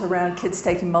levels around kids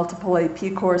taking multiple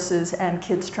AP courses and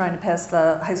kids trying to pass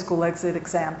the high school exit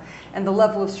exam, and the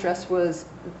level of stress was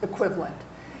equivalent.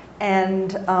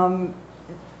 And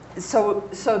so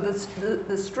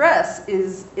the stress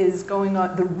is going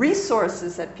on. The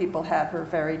resources that people have are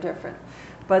very different,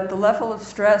 but the level of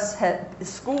stress at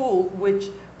school, which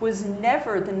was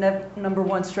never the number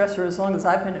one stressor as long as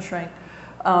I've been a shrink,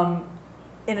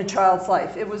 in a child's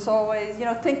life. It was always,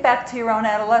 think back to your own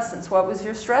adolescence. What was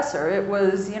your stressor? It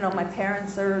was, my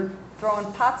parents are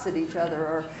throwing pots at each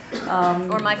other,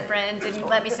 or my friend didn't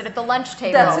let me sit at the lunch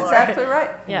table. That's exactly right.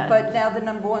 Yeah. But now the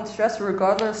number one stressor,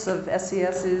 regardless of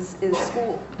SES, is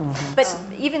school. Mm-hmm. But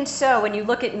even so, when you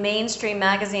look at mainstream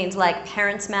magazines like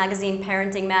Parents Magazine,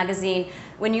 Parenting Magazine,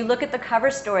 when you look at the cover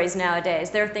stories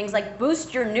nowadays, there are things like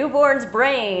 "Boost Your Newborn's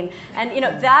Brain," and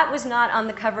that was not on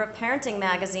the cover of parenting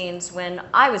magazines when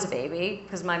I was a baby,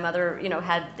 because my mother,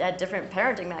 had different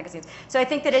parenting magazines. So I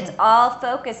think that it's all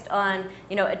focused on,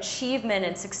 achievement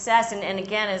and success, and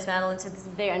again, as Madeline said,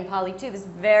 and Polly too, this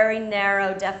very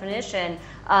narrow definition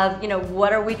of,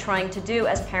 what are we trying to do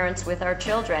as parents with our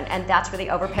children, and that's where the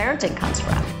overparenting comes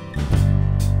from.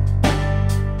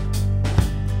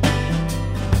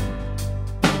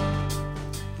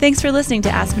 Thanks for listening to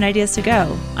Aspen Ideas to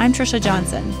Go. I'm Trisha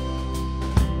Johnson.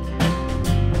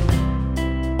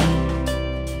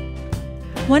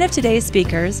 One of today's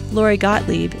speakers, Lori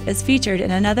Gottlieb, is featured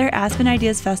in another Aspen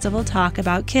Ideas Festival talk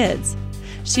about kids.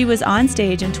 She was on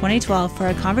stage in 2012 for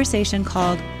a conversation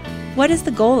called, "What is the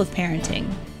goal of parenting?"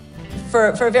 For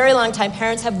a very long time,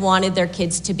 parents have wanted their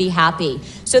kids to be happy.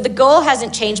 So the goal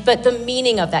hasn't changed, but the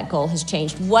meaning of that goal has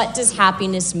changed. What does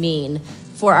happiness mean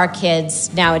for our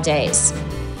kids nowadays?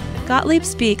 Gottlieb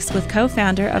speaks with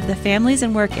co-founder of the Families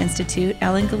and Work Institute,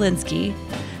 Ellen Galinsky,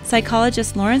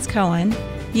 psychologist Lawrence Cohen,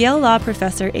 Yale Law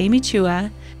professor Amy Chua,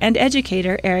 and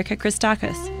educator Erica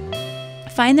Christakis.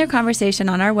 Find their conversation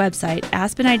on our website,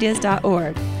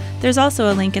 aspenideas.org. There's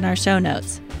also a link in our show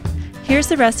notes. Here's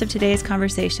the rest of today's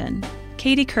conversation.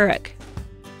 Katie Couric.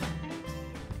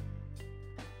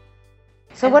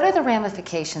 So what are the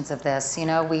ramifications of this?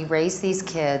 We raise these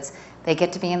kids, they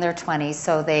get to be in their 20s,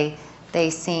 so they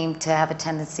seem to have a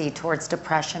tendency towards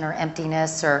depression or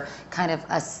emptiness or kind of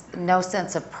no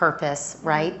sense of purpose,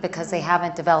 right? Because they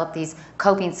haven't developed these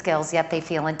coping skills, yet they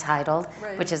feel entitled,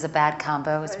 Right. which is a bad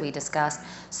combo, as we discussed.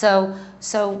 So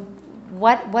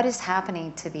what is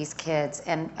happening to these kids,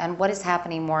 and what is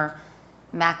happening more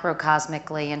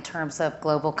macrocosmically in terms of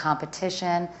global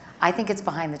competition? I think it's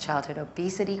behind the childhood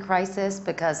obesity crisis,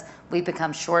 because we've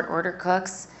become short order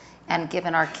cooks and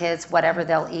given our kids whatever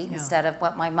they'll eat, instead of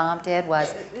what my mom did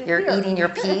was, you're eating your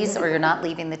peas or you're not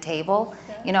leaving the table.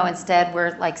 Instead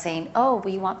we're like saying, oh,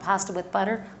 well, you want pasta with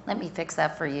butter? Let me fix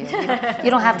that for you. You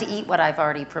don't have to eat what I've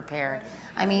already prepared.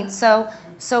 I mean, so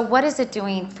what is it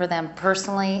doing for them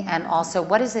personally, and also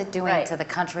what is it doing Right. to the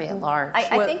country at large?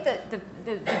 I think that the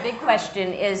big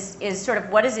question is sort of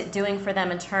what is it doing for them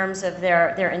in terms of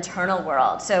their internal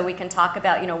world. So we can talk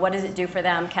about, what does it do for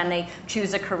them? Can they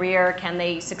choose a career? Can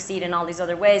they succeed in all these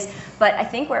other ways? But I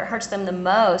think where it hurts them the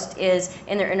most is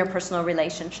in their interpersonal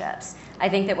relationships. I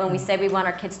think that when we say we want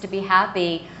our kids to be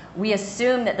happy, we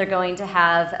assume that they're going to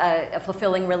have a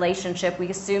fulfilling relationship. We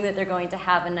assume that they're going to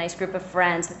have a nice group of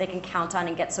friends that they can count on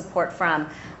and get support from.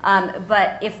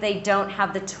 But if they don't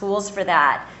have the tools for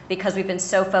that, because we've been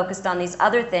so focused on these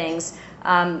other things,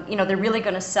 they're really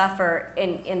going to suffer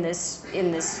in this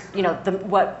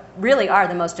what really are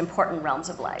the most important realms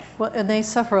of life. Well, and they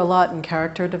suffer a lot in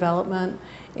character development,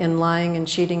 in lying and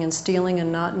cheating and stealing and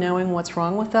not knowing what's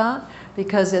wrong with that,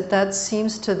 because that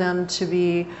seems to them to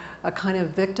be a kind of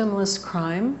victimless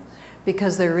crime,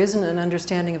 because there isn't an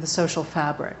understanding of the social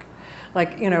fabric.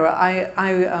 Like,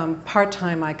 I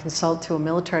part-time I consult to a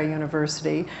military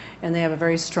university, and they have a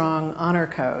very strong honor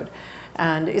code.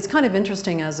 And it's kind of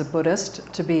interesting as a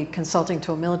Buddhist to be consulting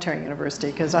to a military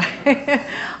university, because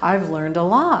I've learned a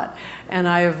lot. And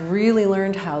I've really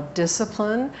learned how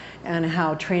discipline and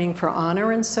how training for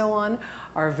honor and so on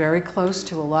are very close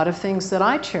to a lot of things that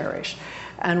I cherish.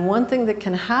 And one thing that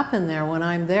can happen there when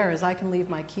I'm there is I can leave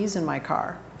my keys in my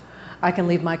car. I can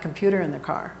leave my computer in the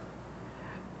car,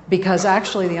 because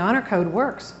actually the honor code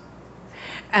works.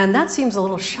 And that seems a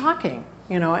little shocking.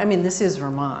 This is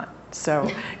Vermont,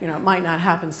 so it might not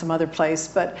happen some other place,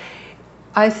 but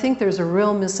I think there's a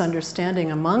real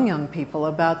misunderstanding among young people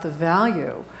about the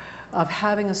value of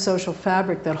having a social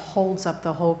fabric that holds up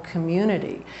the whole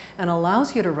community and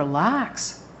allows you to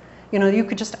relax. You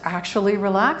could just actually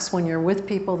relax when you're with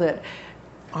people that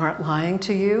aren't lying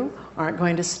to you, aren't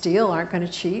going to steal, aren't going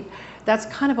to cheat. That's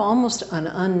kind of almost an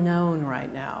unknown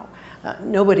right now.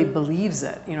 Nobody believes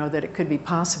it, that it could be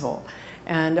possible.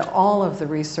 And all of the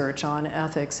research on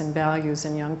ethics and values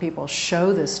in young people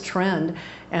show this trend,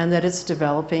 and that it's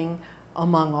developing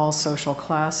among all social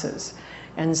classes.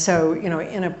 And so,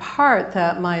 in a part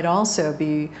that might also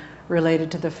be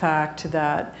related to the fact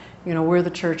that, where the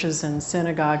churches and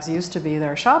synagogues used to be,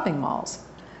 they're shopping malls.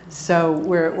 So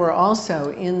we're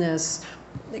also in this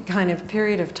kind of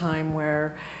period of time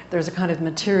where there's a kind of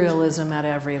materialism at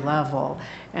every level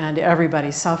and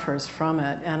everybody suffers from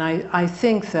it. And I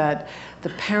think that the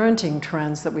parenting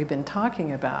trends that we've been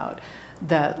talking about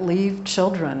that leave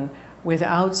children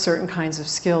without certain kinds of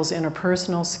skills,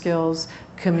 interpersonal skills,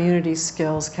 community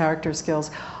skills, character skills,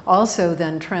 also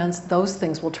then those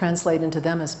things will translate into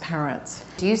them as parents.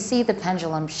 Do you see the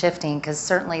pendulum shifting? Because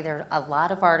certainly there are a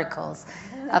lot of articles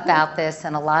about this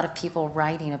and a lot of people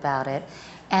writing about it.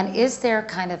 And is there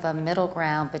kind of a middle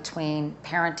ground between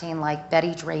parenting like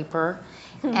Betty Draper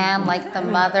and like the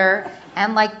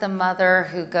mother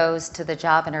who goes to the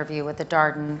job interview with the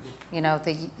Darden,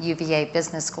 the UVA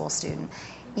business school student?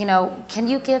 Can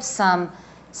you give some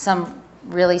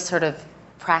really sort of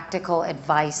practical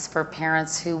advice for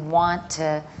parents who want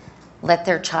to let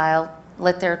their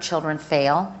children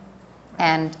fail?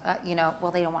 And, they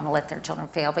don't want to let their children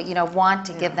fail, but, want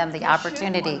to give them the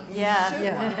opportunity.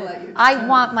 I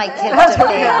want my kids to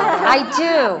fail. I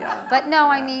do. But no,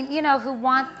 I mean, who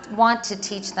want to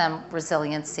teach them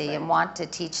resiliency and want to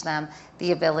teach them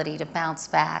the ability to bounce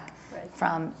back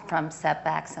from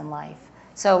setbacks in life.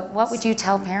 So what would you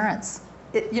tell parents?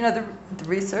 The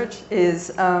research is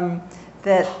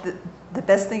that the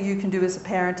best thing you can do as a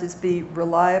parent is be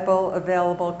reliable,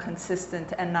 available,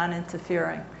 consistent, and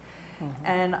non-interfering. Mm-hmm.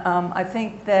 And I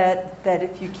think that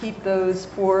if you keep those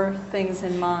 4 things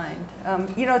in mind,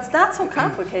 it's not so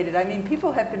complicated. I mean,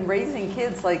 people have been raising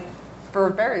kids for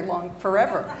a very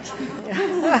forever.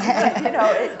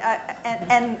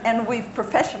 And we've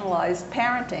professionalized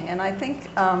parenting. And I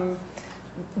think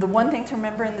the one thing to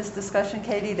remember in this discussion,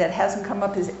 Katie, that hasn't come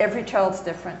up is every child's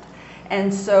different.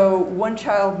 And so one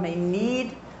child may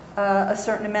need a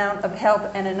certain amount of help,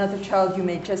 and another child you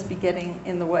may just be getting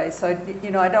in the way. So I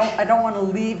don't want to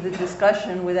leave the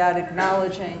discussion without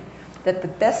acknowledging that the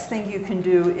best thing you can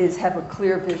do is have a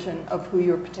clear vision of who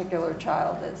your particular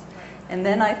child is. And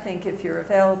then I think if you're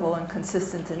available and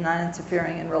consistent and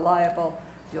non-interfering and reliable,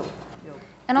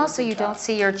 and also you don't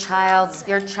see your child's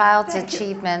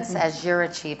achievements as your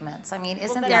achievements. I mean,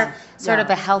 isn't there sort of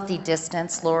a healthy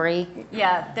distance, Lori?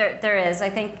 Yeah, there is. I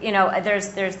think,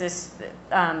 there's this,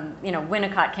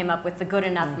 Winnicott came up with the good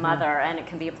enough mother, and it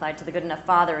can be applied to the good enough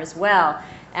father as well.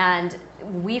 And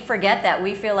we forget that.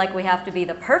 We feel like we have to be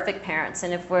the perfect parents,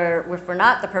 and if we're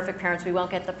not the perfect parents, we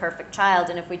won't get the perfect child,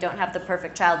 and if we don't have the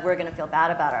perfect child, we're going to feel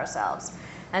bad about ourselves.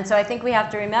 And so I think we have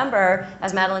to remember,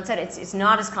 as Madeline said, it's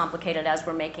not as complicated as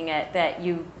we're making it, that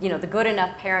the good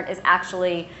enough parent is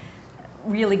actually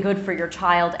really good for your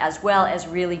child as well as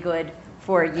really good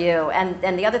for you.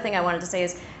 And the other thing I wanted to say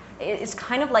is, it's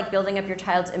kind of like building up your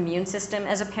child's immune system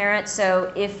as a parent.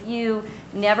 So if you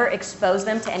never expose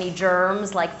them to any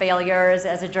germs, like failures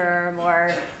as a germ, or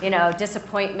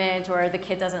disappointment, or the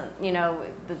kid doesn't,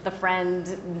 the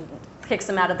friend kicks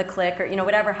them out of the clique, or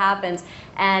whatever happens,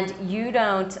 and you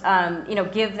don't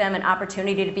give them an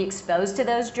opportunity to be exposed to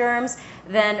those germs,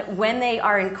 then when they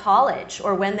are in college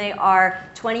or when they are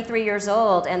 23 years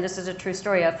old, and this is a true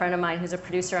story, a friend of mine who's a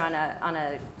producer on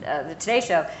the Today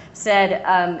Show said,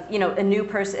 a new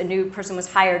person was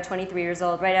hired, 23 years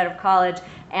old, right out of college,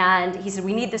 and he said,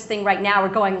 we need this thing right now, we're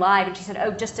going live, and she said,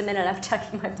 oh, just a minute, I'm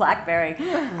checking my BlackBerry.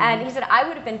 And he said, I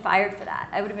would have been fired for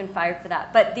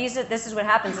that. But this is what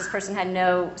happens. This person had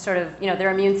no sort of,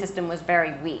 their immune system was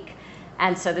very weak.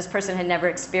 And so this person had never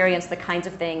experienced the kinds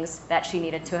of things that she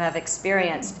needed to have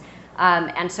experienced.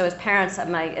 And so as parents,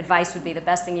 my advice would be the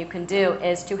best thing you can do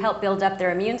is to help build up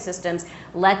their immune systems,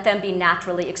 let them be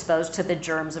naturally exposed to the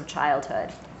germs of childhood.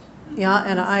 Yeah,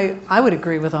 and I would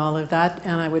agree with all of that,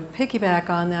 and I would piggyback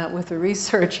on that with the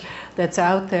research that's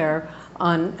out there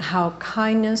on how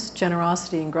kindness,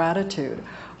 generosity, and gratitude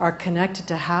are connected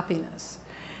to happiness.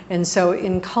 And so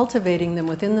in cultivating them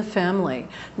within the family,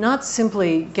 not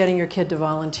simply getting your kid to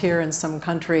volunteer in some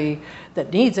country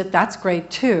that needs it, that's great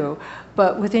too,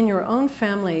 but within your own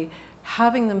family,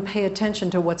 having them pay attention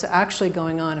to what's actually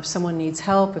going on. If someone needs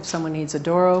help, if someone needs a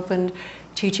door opened,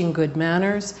 teaching good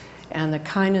manners, and the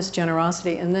kindness,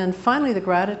 generosity, and then finally the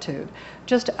gratitude.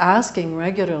 Just asking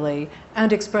regularly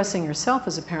and expressing yourself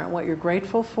as a parent what you're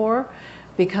grateful for,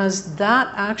 because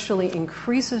that actually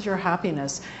increases your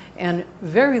happiness, and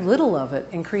very little of it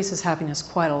increases happiness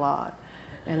quite a lot.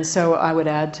 And so I would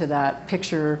add to that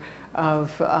picture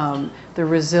of the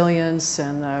resilience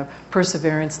and the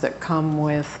perseverance that come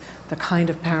with the kind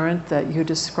of parent that you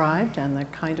described and the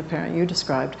kind of parent you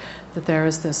described, that there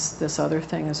is this other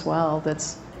thing as well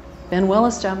that's been well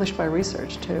established by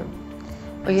research too.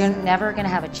 Well, you're never going to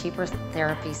have a cheaper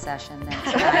therapy session than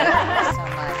tonight. Thank you so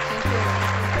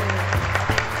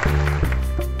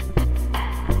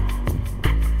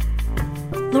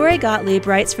much. Lori Lori Gottlieb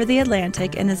writes for The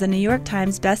Atlantic and is a New York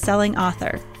Times best-selling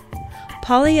author.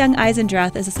 Paula Young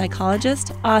Eisendrath is a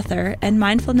psychologist, author, and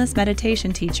mindfulness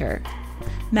meditation teacher.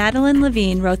 Madeline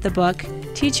Levine wrote the book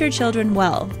Teach Your Children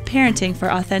Well, Parenting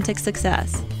for Authentic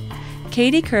Success.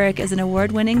 Katie Couric is an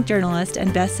award-winning journalist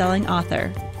and best-selling author.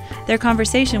 Their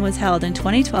conversation was held in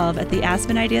 2012 at the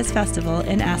Aspen Ideas Festival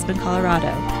in Aspen,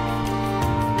 Colorado.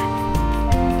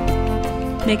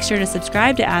 Make sure to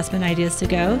subscribe to Aspen Ideas to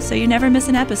Go so you never miss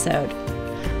an episode.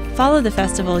 Follow the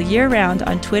festival year-round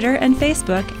on Twitter and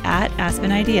Facebook at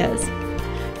Aspen Ideas.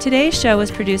 Today's show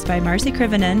was produced by Marcy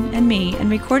Krivonen and me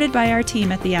and recorded by our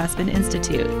team at the Aspen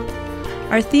Institute.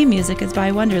 Our theme music is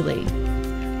by Wonderly.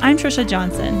 I'm Trisha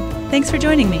Johnson. Thanks for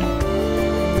joining me.